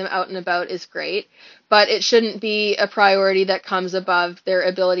think getting them out and about is great, but it shouldn't be a priority that comes above their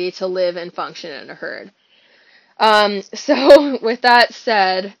ability to live and function in a herd. So with that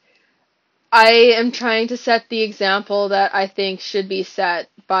said, I am trying to set the example that I think should be set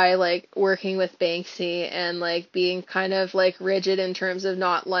by like working with Banksy and like being kind of like rigid in terms of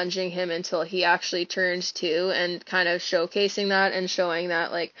not lunging him until he actually turns 2, and kind of showcasing that and showing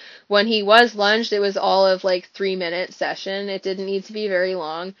that like when he was lunged, it was all of like 3-minute session. It didn't need to be very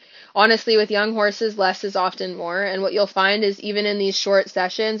long. Honestly, with young horses, less is often more. And what you'll find is even in these short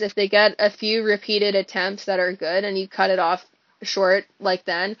sessions, if they get a few repeated attempts that are good and you cut it off short like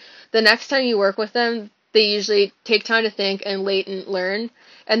then, the next time you work with them, they usually take time to think and latent learn,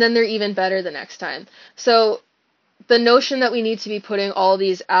 and then they're even better the next time. So the notion that we need to be putting all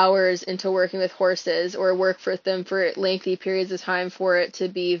these hours into working with horses or work for them for lengthy periods of time for it to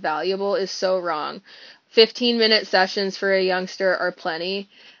be valuable is so wrong. 15-minute sessions for a youngster are plenty.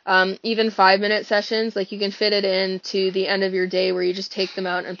 Even 5-minute sessions, like you can fit it into the end of your day where you just take them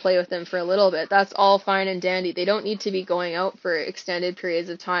out and play with them for a little bit. That's all fine and dandy. They don't need to be going out for extended periods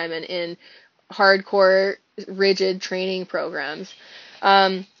of time and in hardcore, rigid training programs.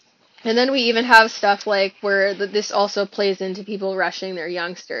 And then we even have stuff like where this also plays into people rushing their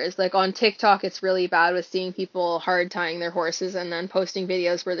youngsters. Like on TikTok, it's really bad with seeing people hard tying their horses and then posting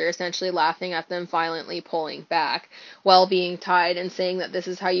videos where they're essentially laughing at them violently pulling back while being tied and saying that this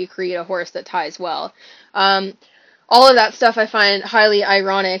is how you create a horse that ties well. All of that stuff I find highly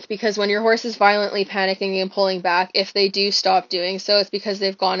ironic, because when your horse is violently panicking and pulling back, if they do stop doing so, it's because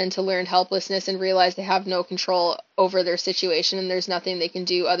they've gone into learned helplessness and realized they have no control over their situation and there's nothing they can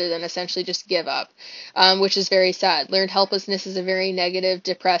do other than essentially just give up, which is very sad. Learned helplessness is a very negative,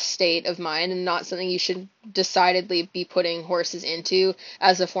 depressed state of mind and not something you should decidedly be putting horses into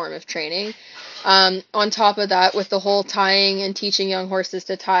as a form of training. On top of that, with the whole tying and teaching young horses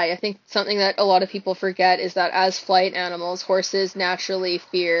to tie, I think something that a lot of people forget is that as flight animals, horses naturally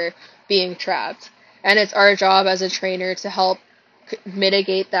fear being trapped. And it's our job as a trainer to help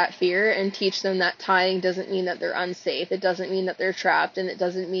mitigate that fear and teach them that tying doesn't mean that they're unsafe. It doesn't mean that they're trapped, and it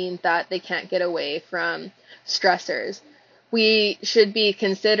doesn't mean that they can't get away from stressors. We should be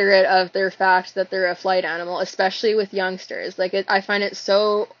considerate of their fact that they're a flight animal, especially with youngsters. Like, I find it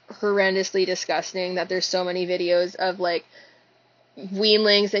so horrendously disgusting that there's so many videos of like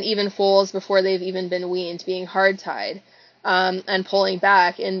weanlings and even foals before they've even been weaned being hard tied. and pulling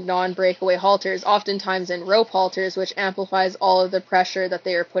back in non-breakaway halters, oftentimes in rope halters, which amplifies all of the pressure that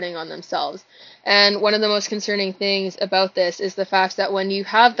they are putting on themselves. And one of the most concerning things about this is the fact that when you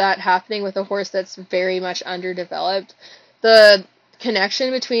have that happening with a horse that's very much underdeveloped, the connection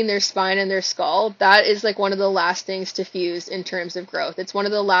between their spine and their skull, that is like one of the last things to fuse in terms of growth. It's one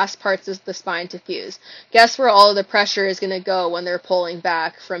of the last parts of the spine to fuse. Guess where all of the pressure is going to go when they're pulling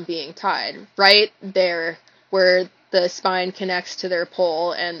back from being tied? Right there where the spine connects to their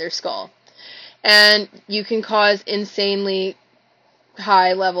pole and their skull. And you can cause insanely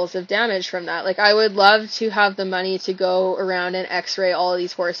high levels of damage from that. Like, I would love to have the money to go around and x-ray all of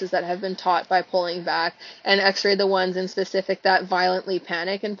these horses that have been taught by pulling back, and x-ray the ones in specific that violently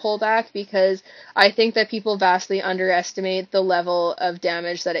panic and pull back, because I think that people vastly underestimate the level of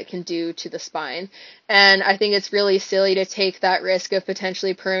damage that it can do to the spine. And I think it's really silly to take that risk of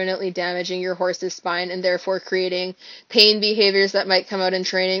potentially permanently damaging your horse's spine and therefore creating pain behaviors that might come out in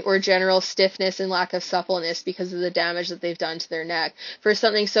training, or general stiffness and lack of suppleness because of the damage that they've done to their neck, for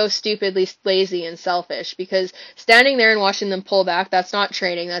something so stupidly lazy and selfish. Because standing there and watching them pull back, that's not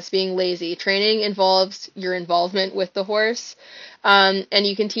training, that's being lazy. Training involves your involvement with the horse. And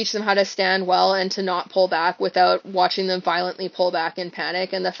you can teach them how to stand well and to not pull back without watching them violently pull back in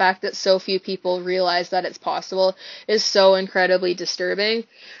panic. And the fact that so few people realize that it's possible is so incredibly disturbing.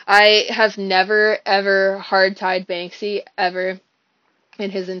 I have never, ever hard-tied Banksy, ever,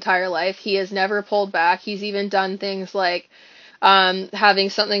 in his entire life. He has never pulled back. He's even done things like having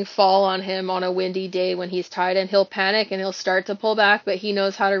something fall on him on a windy day when he's tied, and he'll panic and he'll start to pull back, but he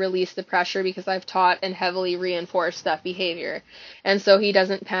knows how to release the pressure because I've taught and heavily reinforced that behavior. And so he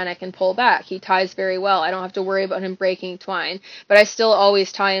doesn't panic and pull back. He ties very well. I don't have to worry about him breaking twine, but I still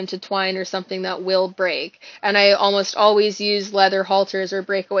always tie him to twine or something that will break. And I almost always use leather halters or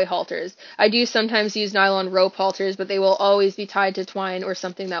breakaway halters. I do sometimes use nylon rope halters, but they will always be tied to twine or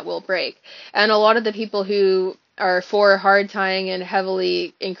something that will break. And a lot of the people who are for hard tying and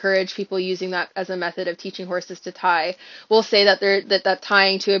heavily encourage people using that as a method of teaching horses to tie will say that that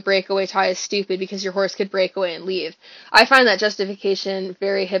tying to a breakaway tie is stupid because your horse could break away and leave. I find that justification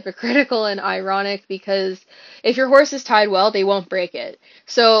very hypocritical and ironic, because if your horse is tied well, they won't break it.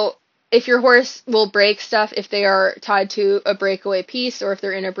 So if your horse will break stuff if they are tied to a breakaway piece or if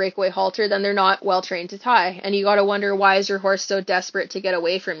they're in a breakaway halter, then they're not well trained to tie. And you got to wonder, why is your horse so desperate to get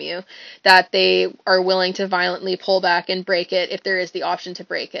away from you that they are willing to violently pull back and break it if there is the option to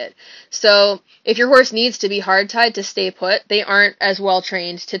break it? So if your horse needs to be hard tied to stay put, they aren't as well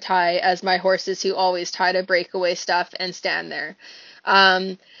trained to tie as my horses who always tie to breakaway stuff and stand there.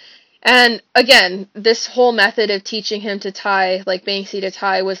 And again, this whole method of teaching him to tie, like Banksy to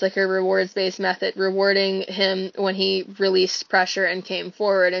tie, was like a rewards-based method, rewarding him when he released pressure and came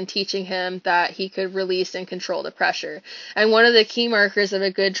forward, and teaching him that he could release and control the pressure. And one of the key markers of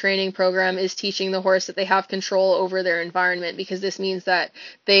a good training program is teaching the horse that they have control over their environment, because this means that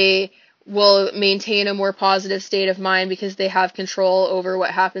they will maintain a more positive state of mind because they have control over what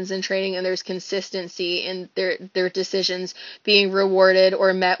happens in training, and there's consistency in their decisions being rewarded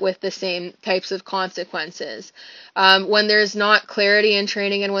or met with the same types of consequences. When there's not clarity in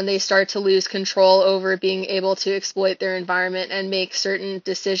training, and when they start to lose control over being able to exploit their environment and make certain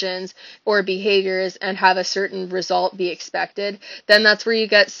decisions or behaviors and have a certain result be expected, then that's where you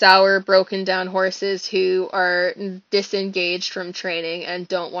get sour, broken down horses who are disengaged from training and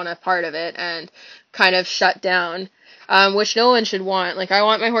don't want a part of it and kind of shut down, which no one should want. Like, I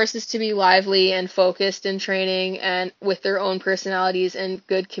want my horses to be lively and focused in training and with their own personalities and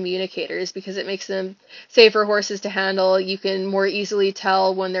good communicators, because it makes them safer horses to handle. You can more easily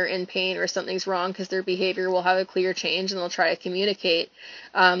tell when they're in pain or something's wrong because their behavior will have a clear change and they'll try to communicate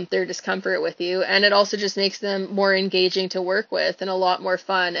their discomfort with you. And it also just makes them more engaging to work with and a lot more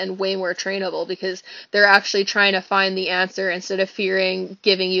fun and way more trainable, because they're actually trying to find the answer instead of fearing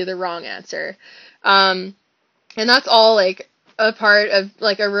giving you the wrong answer. And that's all like a part of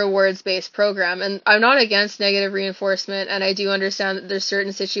like a rewards-based program. And I'm not against negative reinforcement, and I do understand that there's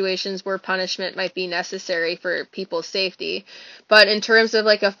certain situations where punishment might be necessary for people's safety. But in terms of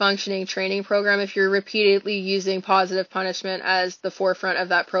like a functioning training program, if you're repeatedly using positive punishment as the forefront of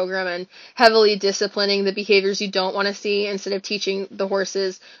that program and heavily disciplining the behaviors you don't want to see instead of teaching the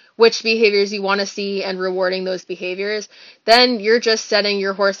horses which behaviors you want to see and rewarding those behaviors, then you're just setting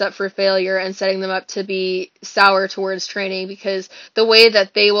your horse up for failure and setting them up to be sour towards training, because the way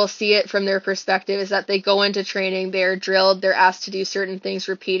that they will see it from their perspective is that they go into training, they're drilled, they're asked to do certain things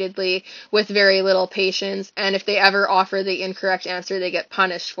repeatedly with very little patience, and if they ever offer the incorrect answer, they get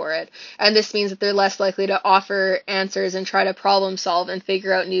punished for it. And this means that they're less likely to offer answers and try to problem solve and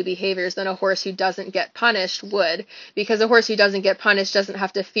figure out new behaviors than a horse who doesn't get punished would, because a horse who doesn't get punished doesn't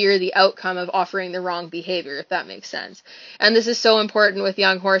have to fear the outcome of offering the wrong behavior, if that makes sense. And this is so important with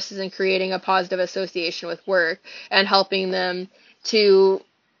young horses in creating a positive association with work and helping them to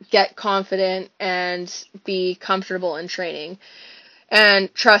get confident and be comfortable in training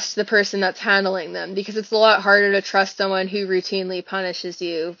and trust the person that's handling them, because it's a lot harder to trust someone who routinely punishes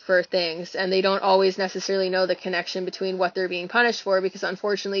you for things and they don't always necessarily know the connection between what they're being punished for, because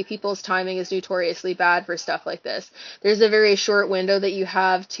unfortunately people's timing is notoriously bad for stuff like this. There's a very short window that you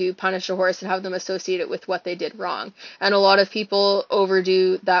have to punish a horse and have them associate it with what they did wrong, and a lot of people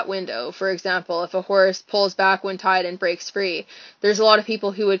overdo that window. For example, if a horse pulls back when tied and breaks free, there's a lot of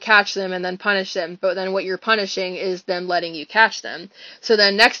people who would catch them and then punish them, but then what you're punishing is them letting you catch them. So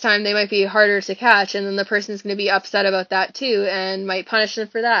then next time they might be harder to catch, and then the person's going to be upset about that too and might punish them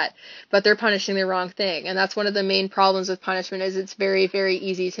for that. But they're punishing the wrong thing. And that's one of the main problems with punishment, is it's very, very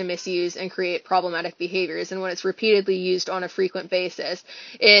easy to misuse and create problematic behaviors. And when it's repeatedly used on a frequent basis,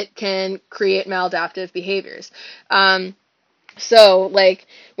 it can create maladaptive behaviors. So, like,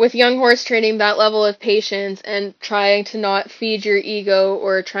 with young horse training, that level of patience and trying to not feed your ego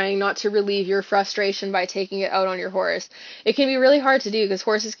or trying not to relieve your frustration by taking it out on your horse, it can be really hard to do, because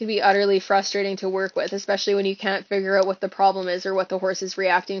horses can be utterly frustrating to work with, especially when you can't figure out what the problem is or what the horse is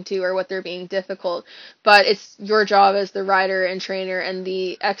reacting to or what they're being difficult. But it's your job as the rider and trainer and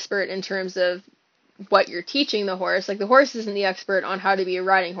the expert in terms of what you're teaching the horse. Like, the horse isn't the expert on how to be a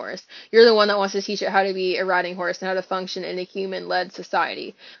riding horse. You're the one that wants to teach it how to be a riding horse and how to function in a human-led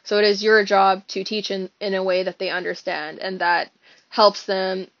society. So it is your job to teach in a way that they understand and that helps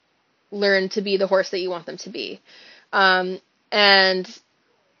them learn to be the horse that you want them to be. And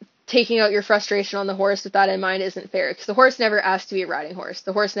taking out your frustration on the horse with that in mind isn't fair, because the horse never asked to be a riding horse.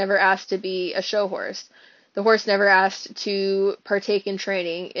 The horse never asked to be a show horse. The horse never asked to partake in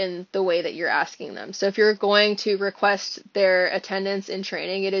training in the way that you're asking them. So if you're going to request their attendance in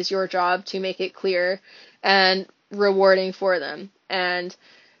training, it is your job to make it clear and rewarding for them and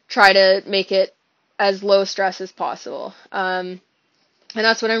try to make it as low stress as possible. And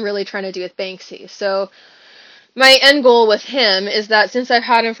that's what I'm really trying to do with Banksy. So my end goal with him is that since I've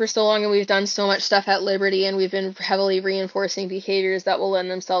had him for so long and we've done so much stuff at Liberty and we've been heavily reinforcing behaviors that will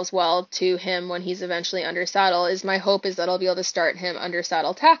lend themselves well to him when he's eventually under saddle, is my hope is that I'll be able to start him under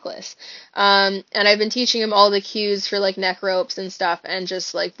saddle tackless. And I've been teaching him all the cues for like neck ropes and stuff, and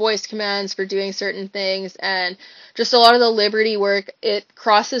just like voice commands for doing certain things, and just a lot of the Liberty work. It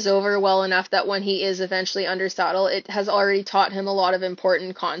crosses over well enough that when he is eventually under saddle, it has already taught him a lot of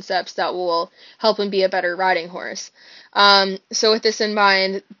important concepts that will help him be a better riding horse. So with this in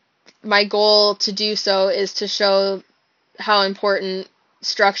mind, my goal to do so is to show how important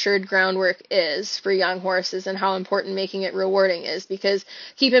structured groundwork is for young horses and how important making it rewarding is. Because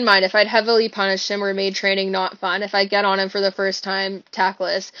keep in mind, if I'd heavily punished him or made training not fun, if I get on him for the first time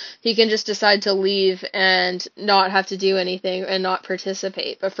tackless, he can just decide to leave and not have to do anything and not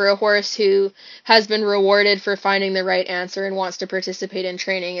participate. But for a horse who has been rewarded for finding the right answer and wants to participate in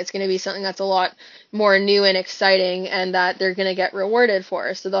training, it's going to be something that's a lot more new and exciting and that they're going to get rewarded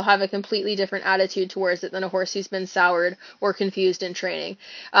for. So they'll have a completely different attitude towards it than a horse who's been soured or confused in training.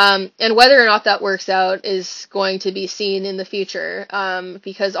 And whether or not that works out is going to be seen in the future,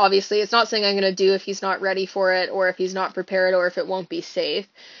 because obviously it's not something I'm going to do if he's not ready for it or if he's not prepared or if it won't be safe.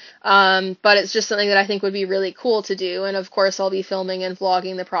 But it's just something that I think would be really cool to do. And of course, I'll be filming and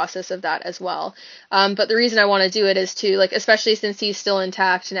vlogging the process of that as well. But the reason I want to do it is to, like, especially since he's still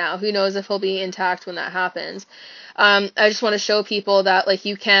intact now, who knows if he'll be intact when that happens. I just want to show people that, like,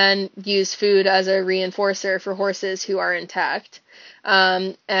 you can use food as a reinforcer for horses who are intact.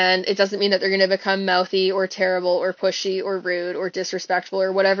 And it doesn't mean that they're going to become mouthy or terrible or pushy or rude or disrespectful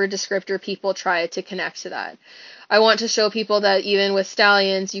or whatever descriptor people try to connect to that. I want to show people that even with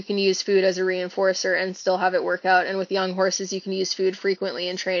stallions, you can use food as a reinforcer and still have it work out. And with young horses, you can use food frequently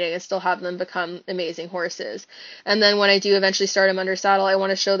in training and still have them become amazing horses. And then when I do eventually start them under saddle, I want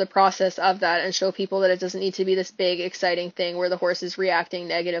to show the process of that and show people that it doesn't need to be this big, exciting thing where the horse is reacting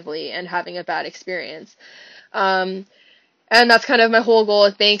negatively and having a bad experience. And that's kind of my whole goal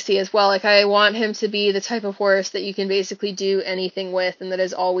with Banksy as well. Like, I want him to be the type of horse that you can basically do anything with and that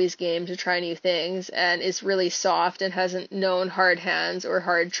is always game to try new things and is really soft and hasn't known hard hands or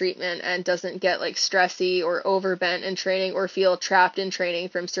hard treatment and doesn't get like stressy or overbent in training or feel trapped in training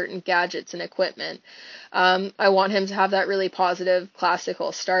from certain gadgets and equipment. I want him to have that really positive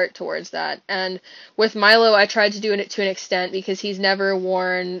classical start towards that. And with Milo, I tried to do it to an extent because he's never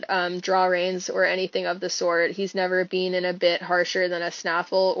worn draw reins or anything of the sort. He's never been in a bit harsher than a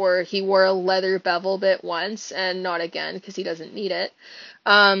snaffle, or he wore a leather bevel bit once and not again because he doesn't need it.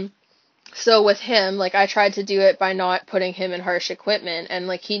 So with him, like, I tried to do it by not putting him in harsh equipment, and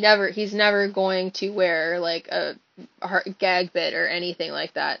like he's never going to wear like a gag bit or anything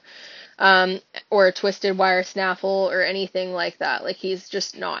like that, or a twisted wire snaffle or anything like that. Like, he's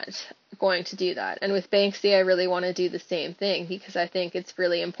just not going to do that. And with Banksy, I really want to do the same thing because I think it's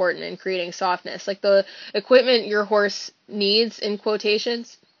really important in creating softness. Like, the equipment your horse needs, in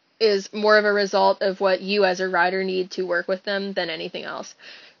quotations, is more of a result of what you as a rider need to work with them than anything else.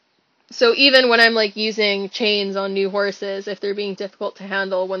 So even when I'm like using chains on new horses, if they're being difficult to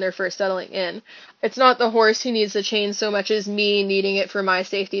handle when they're first settling in, it's not the horse who needs the chain so much as me needing it for my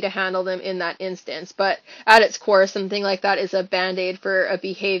safety to handle them in that instance. But at its core, something like that is a band-aid for a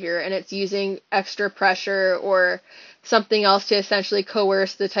behavior, and it's using extra pressure or something else to essentially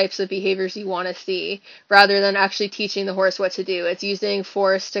coerce the types of behaviors you want to see, rather than actually teaching the horse what to do. It's using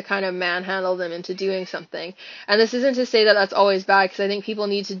force to kind of manhandle them into doing something. And this isn't to say that that's always bad, because I think people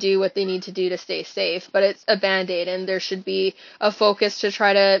need to do what they need to do to stay safe, but it's a band-aid, and there should be a focus to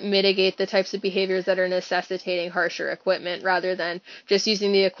try to mitigate the types of behaviors that are necessitating harsher equipment, rather than just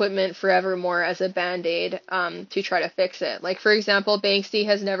using the equipment forevermore as a band-aid to try to fix it. Like, for example, Banksy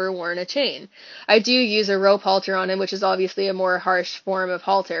has never worn a chain. I do use a rope halter on him, which is obviously a more harsh form of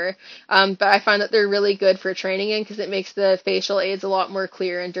halter, but I find that they're really good for training in because it makes the facial aids a lot more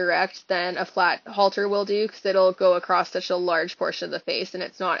clear and direct than a flat halter will do, because it'll go across such a large portion of the face and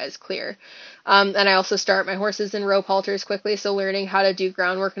it's not as clear. And I also start my horses in rope halters quickly, so learning how to do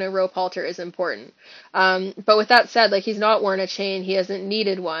groundwork in a rope halter is important. But with that said, like, he's not worn a chain, he hasn't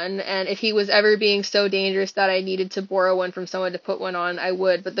needed one, and if he was ever being so dangerous that I needed to borrow one from someone to put one on, I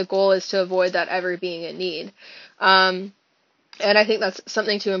would, but the goal is to avoid that ever being a need. And I think that's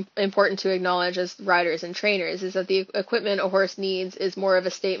something important to acknowledge as riders and trainers, is that the equipment a horse needs is more of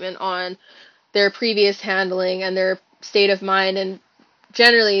a statement on their previous handling and their state of mind, and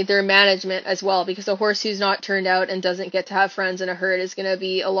generally their management as well, because a horse who's not turned out and doesn't get to have friends in a herd is going to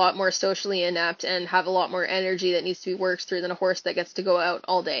be a lot more socially inept and have a lot more energy that needs to be worked through than a horse that gets to go out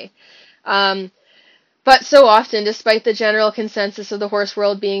all day. But so often, despite the general consensus of the horse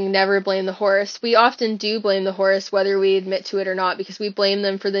world being never blame the horse, we often do blame the horse, whether we admit to it or not, because we blame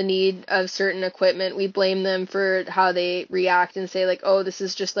them for the need of certain equipment. We blame them for how they react and say, like, oh, this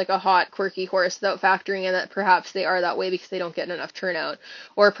is just like a hot, quirky horse, without factoring in that perhaps they are that way because they don't get enough turnout.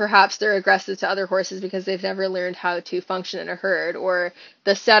 Or perhaps they're aggressive to other horses because they've never learned how to function in a herd. Or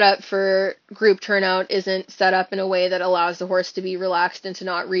the setup for group turnout isn't set up in a way that allows the horse to be relaxed and to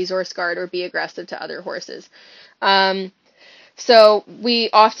not resource guard or be aggressive to other horses. So we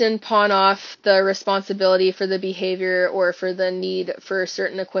often pawn off the responsibility for the behavior or for the need for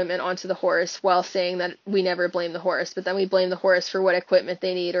certain equipment onto the horse, while saying that we never blame the horse, but then we blame the horse for what equipment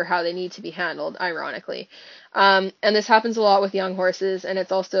they need or how they need to be handled, ironically. And this happens a lot with young horses, and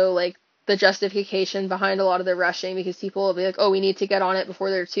it's also like the justification behind a lot of the rushing, because people will be like, oh, we need to get on it before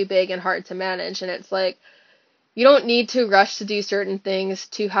they're too big and hard to manage, and it's like, you don't need to rush to do certain things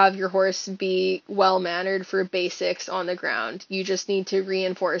to have your horse be well-mannered for basics on the ground. You just need to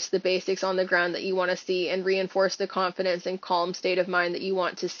reinforce the basics on the ground that you want to see, and reinforce the confidence and calm state of mind that you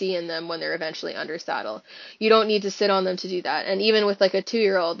want to see in them when they're eventually under saddle. You don't need to sit on them to do that. And even with like a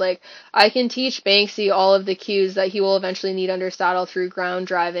 2-year-old, like, I can teach Banksy all of the cues that he will eventually need under saddle through ground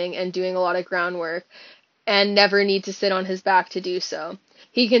driving and doing a lot of groundwork, and never need to sit on his back to do so.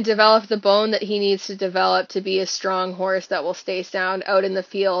 He can develop the bone that he needs to develop to be a strong horse that will stay sound out in the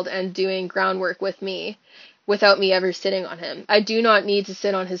field and doing groundwork with me, without me ever sitting on him. I do not need to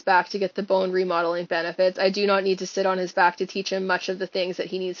sit on his back to get the bone remodeling benefits. I do not need to sit on his back to teach him much of the things that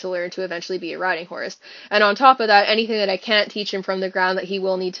he needs to learn to eventually be a riding horse. And on top of that, anything that I can't teach him from the ground that he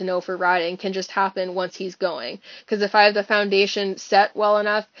will need to know for riding can just happen once he's going. Because if I have the foundation set well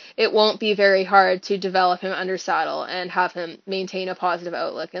enough, it won't be very hard to develop him under saddle and have him maintain a positive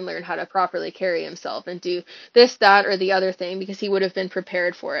outlook and learn how to properly carry himself and do this, that, or the other thing, because he would have been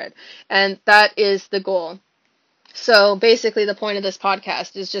prepared for it. And that is the goal. So basically the point of this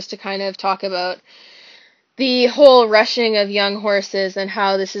podcast is just to kind of talk about the whole rushing of young horses and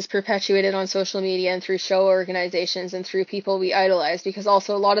how this is perpetuated on social media and through show organizations and through people we idolize, because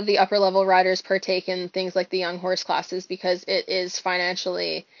also a lot of the upper level riders partake in things like the young horse classes because it is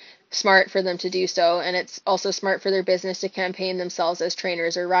financially smart for them to do so, and it's also smart for their business to campaign themselves as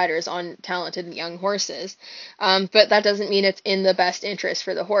trainers or riders on talented young horses. But that doesn't mean it's in the best interest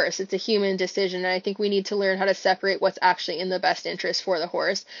for the horse. It's a human decision, and I think we need to learn how to separate what's actually in the best interest for the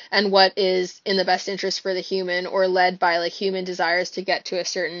horse and what is in the best interest for the human, or led by like human desires to get to a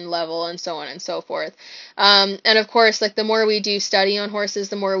certain level, and so on and so forth. And of course, like the more we do study on horses,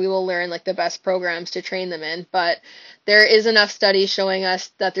 the more we will learn like the best programs to train them in. But there is enough studies showing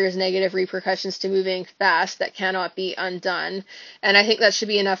us that there's negative repercussions to moving fast that cannot be undone. And I think that should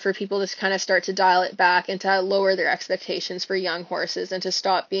be enough for people to kind of start to dial it back and to lower their expectations for young horses and to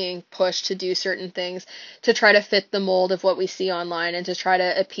stop being pushed to do certain things to try to fit the mold of what we see online and to try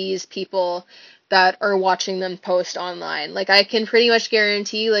to appease people that are watching them post online. Like I can pretty much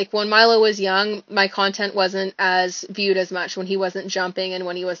guarantee, like when Milo was young, my content wasn't as viewed as much when he wasn't jumping and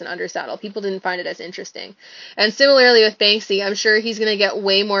when he wasn't under saddle. People didn't find it as interesting. And similarly with Banksy, I'm sure he's going to get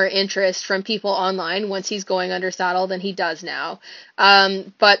way more interest from people online once he's going under saddle than he does now.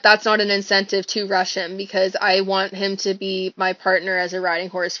 But that's not an incentive to rush him because I want him to be my partner as a riding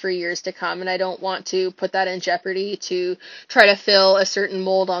horse for years to come, and I don't want to put that in jeopardy to try to fill a certain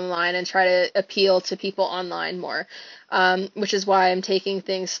mold online and try to appeal to people online more. Which is why I'm taking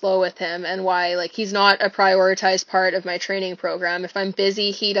things slow with him and why like he's not a prioritized part of my training program. If I'm busy,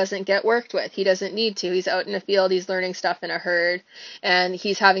 he doesn't get worked with. He doesn't need to. He's out in the field, he's learning stuff in a herd, and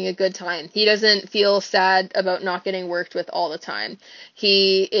he's having a good time. He doesn't feel sad about not getting worked with all the time.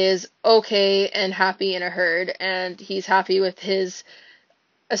 He is okay and happy in a herd, and he's happy with his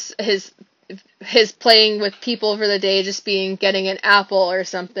his playing with people for the day just being getting an apple or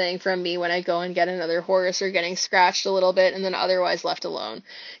something from me when I go and get another horse, or getting scratched a little bit and then otherwise left alone.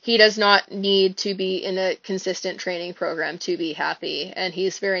 He does not need to be in a consistent training program to be happy, and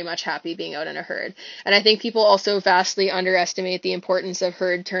he's very much happy being out in a herd. And I think people also vastly underestimate the importance of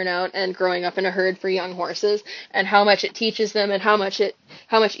herd turnout and growing up in a herd for young horses, and how much it teaches them and how much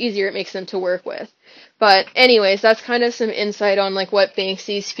easier it makes them to work with. But anyways, that's kind of some insight on like what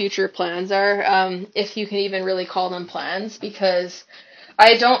Banksy's future plans are, if you can even really call them plans, because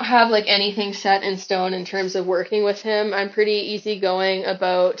I don't have like anything set in stone in terms of working with him. I'm pretty easygoing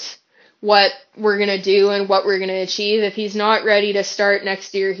about what we're gonna do and what we're gonna achieve. If he's not ready to start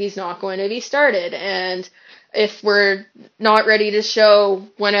next year, he's not going to be started. And if we're not ready to show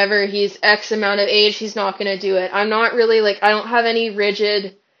whenever he's X amount of age, he's not gonna do it. I'm not really like, I don't have any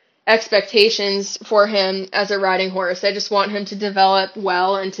rigid expectations for him as a riding horse. I just want him to develop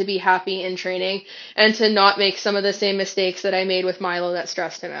well and to be happy in training and to not make some of the same mistakes that I made with Milo that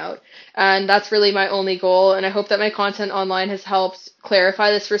stressed him out. And that's really my only goal. And I hope that my content online has helped clarify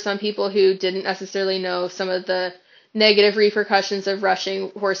this for some people who didn't necessarily know some of the negative repercussions of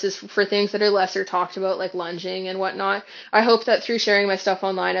rushing horses for things that are lesser talked about, like lunging and whatnot. I hope that through sharing my stuff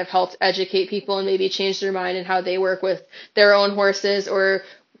online, I've helped educate people and maybe change their mind in how they work with their own horses, or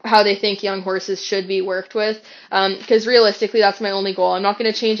how they think young horses should be worked with. Because realistically, that's my only goal. I'm not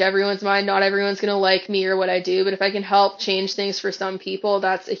going to change everyone's mind. Not everyone's going to like me or what I do, but if I can help change things for some people,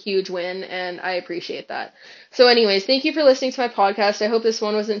 that's a huge win, and I appreciate that. So anyways, thank you for listening to my podcast. I hope this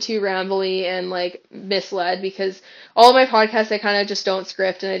one wasn't too rambly and like misled, because all of my podcasts I kind of just don't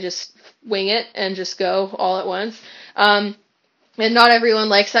script and I just wing it and just go all at once. And not everyone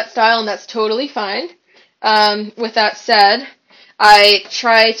likes that style, and that's totally fine. With that said, I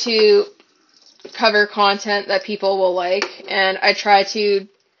try to cover content that people will like, and I try to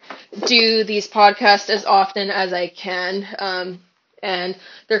do these podcasts as often as I can. And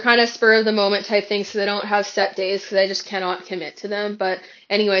they're kind of spur of the moment type things, because I don't have set days because I just cannot commit to them. But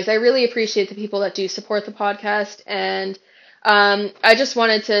anyways, I really appreciate the people that do support the podcast, and I just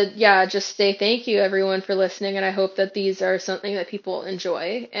wanted to, yeah, just say thank you everyone for listening, and I hope that these are something that people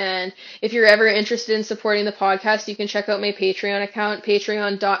enjoy. And if you're ever interested in supporting the podcast, you can check out my Patreon account,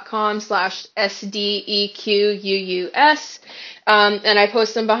 patreon.com/SDEQUUS. And I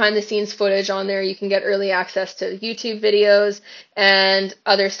post some behind the scenes footage on there. You can get early access to YouTube videos and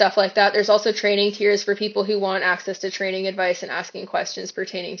other stuff like that. There's also training tiers for people who want access to training advice and asking questions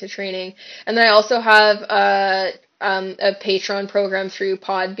pertaining to training. And then I also have a Patreon program through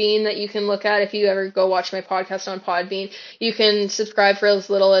Podbean that you can look at. If you ever go watch my podcast on Podbean, you can subscribe for as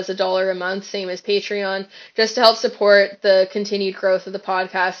little as $1 a month, same as Patreon, just to help support the continued growth of the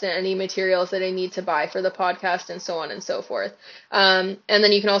podcast and any materials that I need to buy for the podcast and so on and so forth. And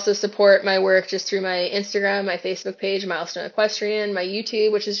then you can also support my work just through my Instagram, my Facebook page, Milestone Equestrian, my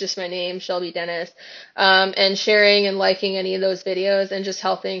YouTube, which is just my name, Shelby Dennis, and sharing and liking any of those videos and just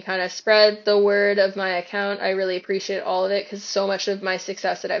helping kind of spread the word of my account. I really appreciate all of it because so much of my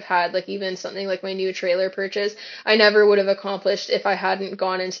success that I've had, like even something like my new trailer purchase, I never would have accomplished if I hadn't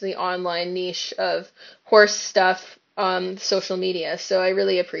gone into the online niche of horse stuff on social media. So I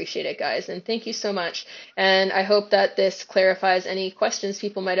really appreciate it, guys, and thank you so much. And I hope that this clarifies any questions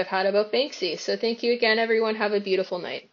people might have had about Banksy. So thank you again, everyone. Have a beautiful night.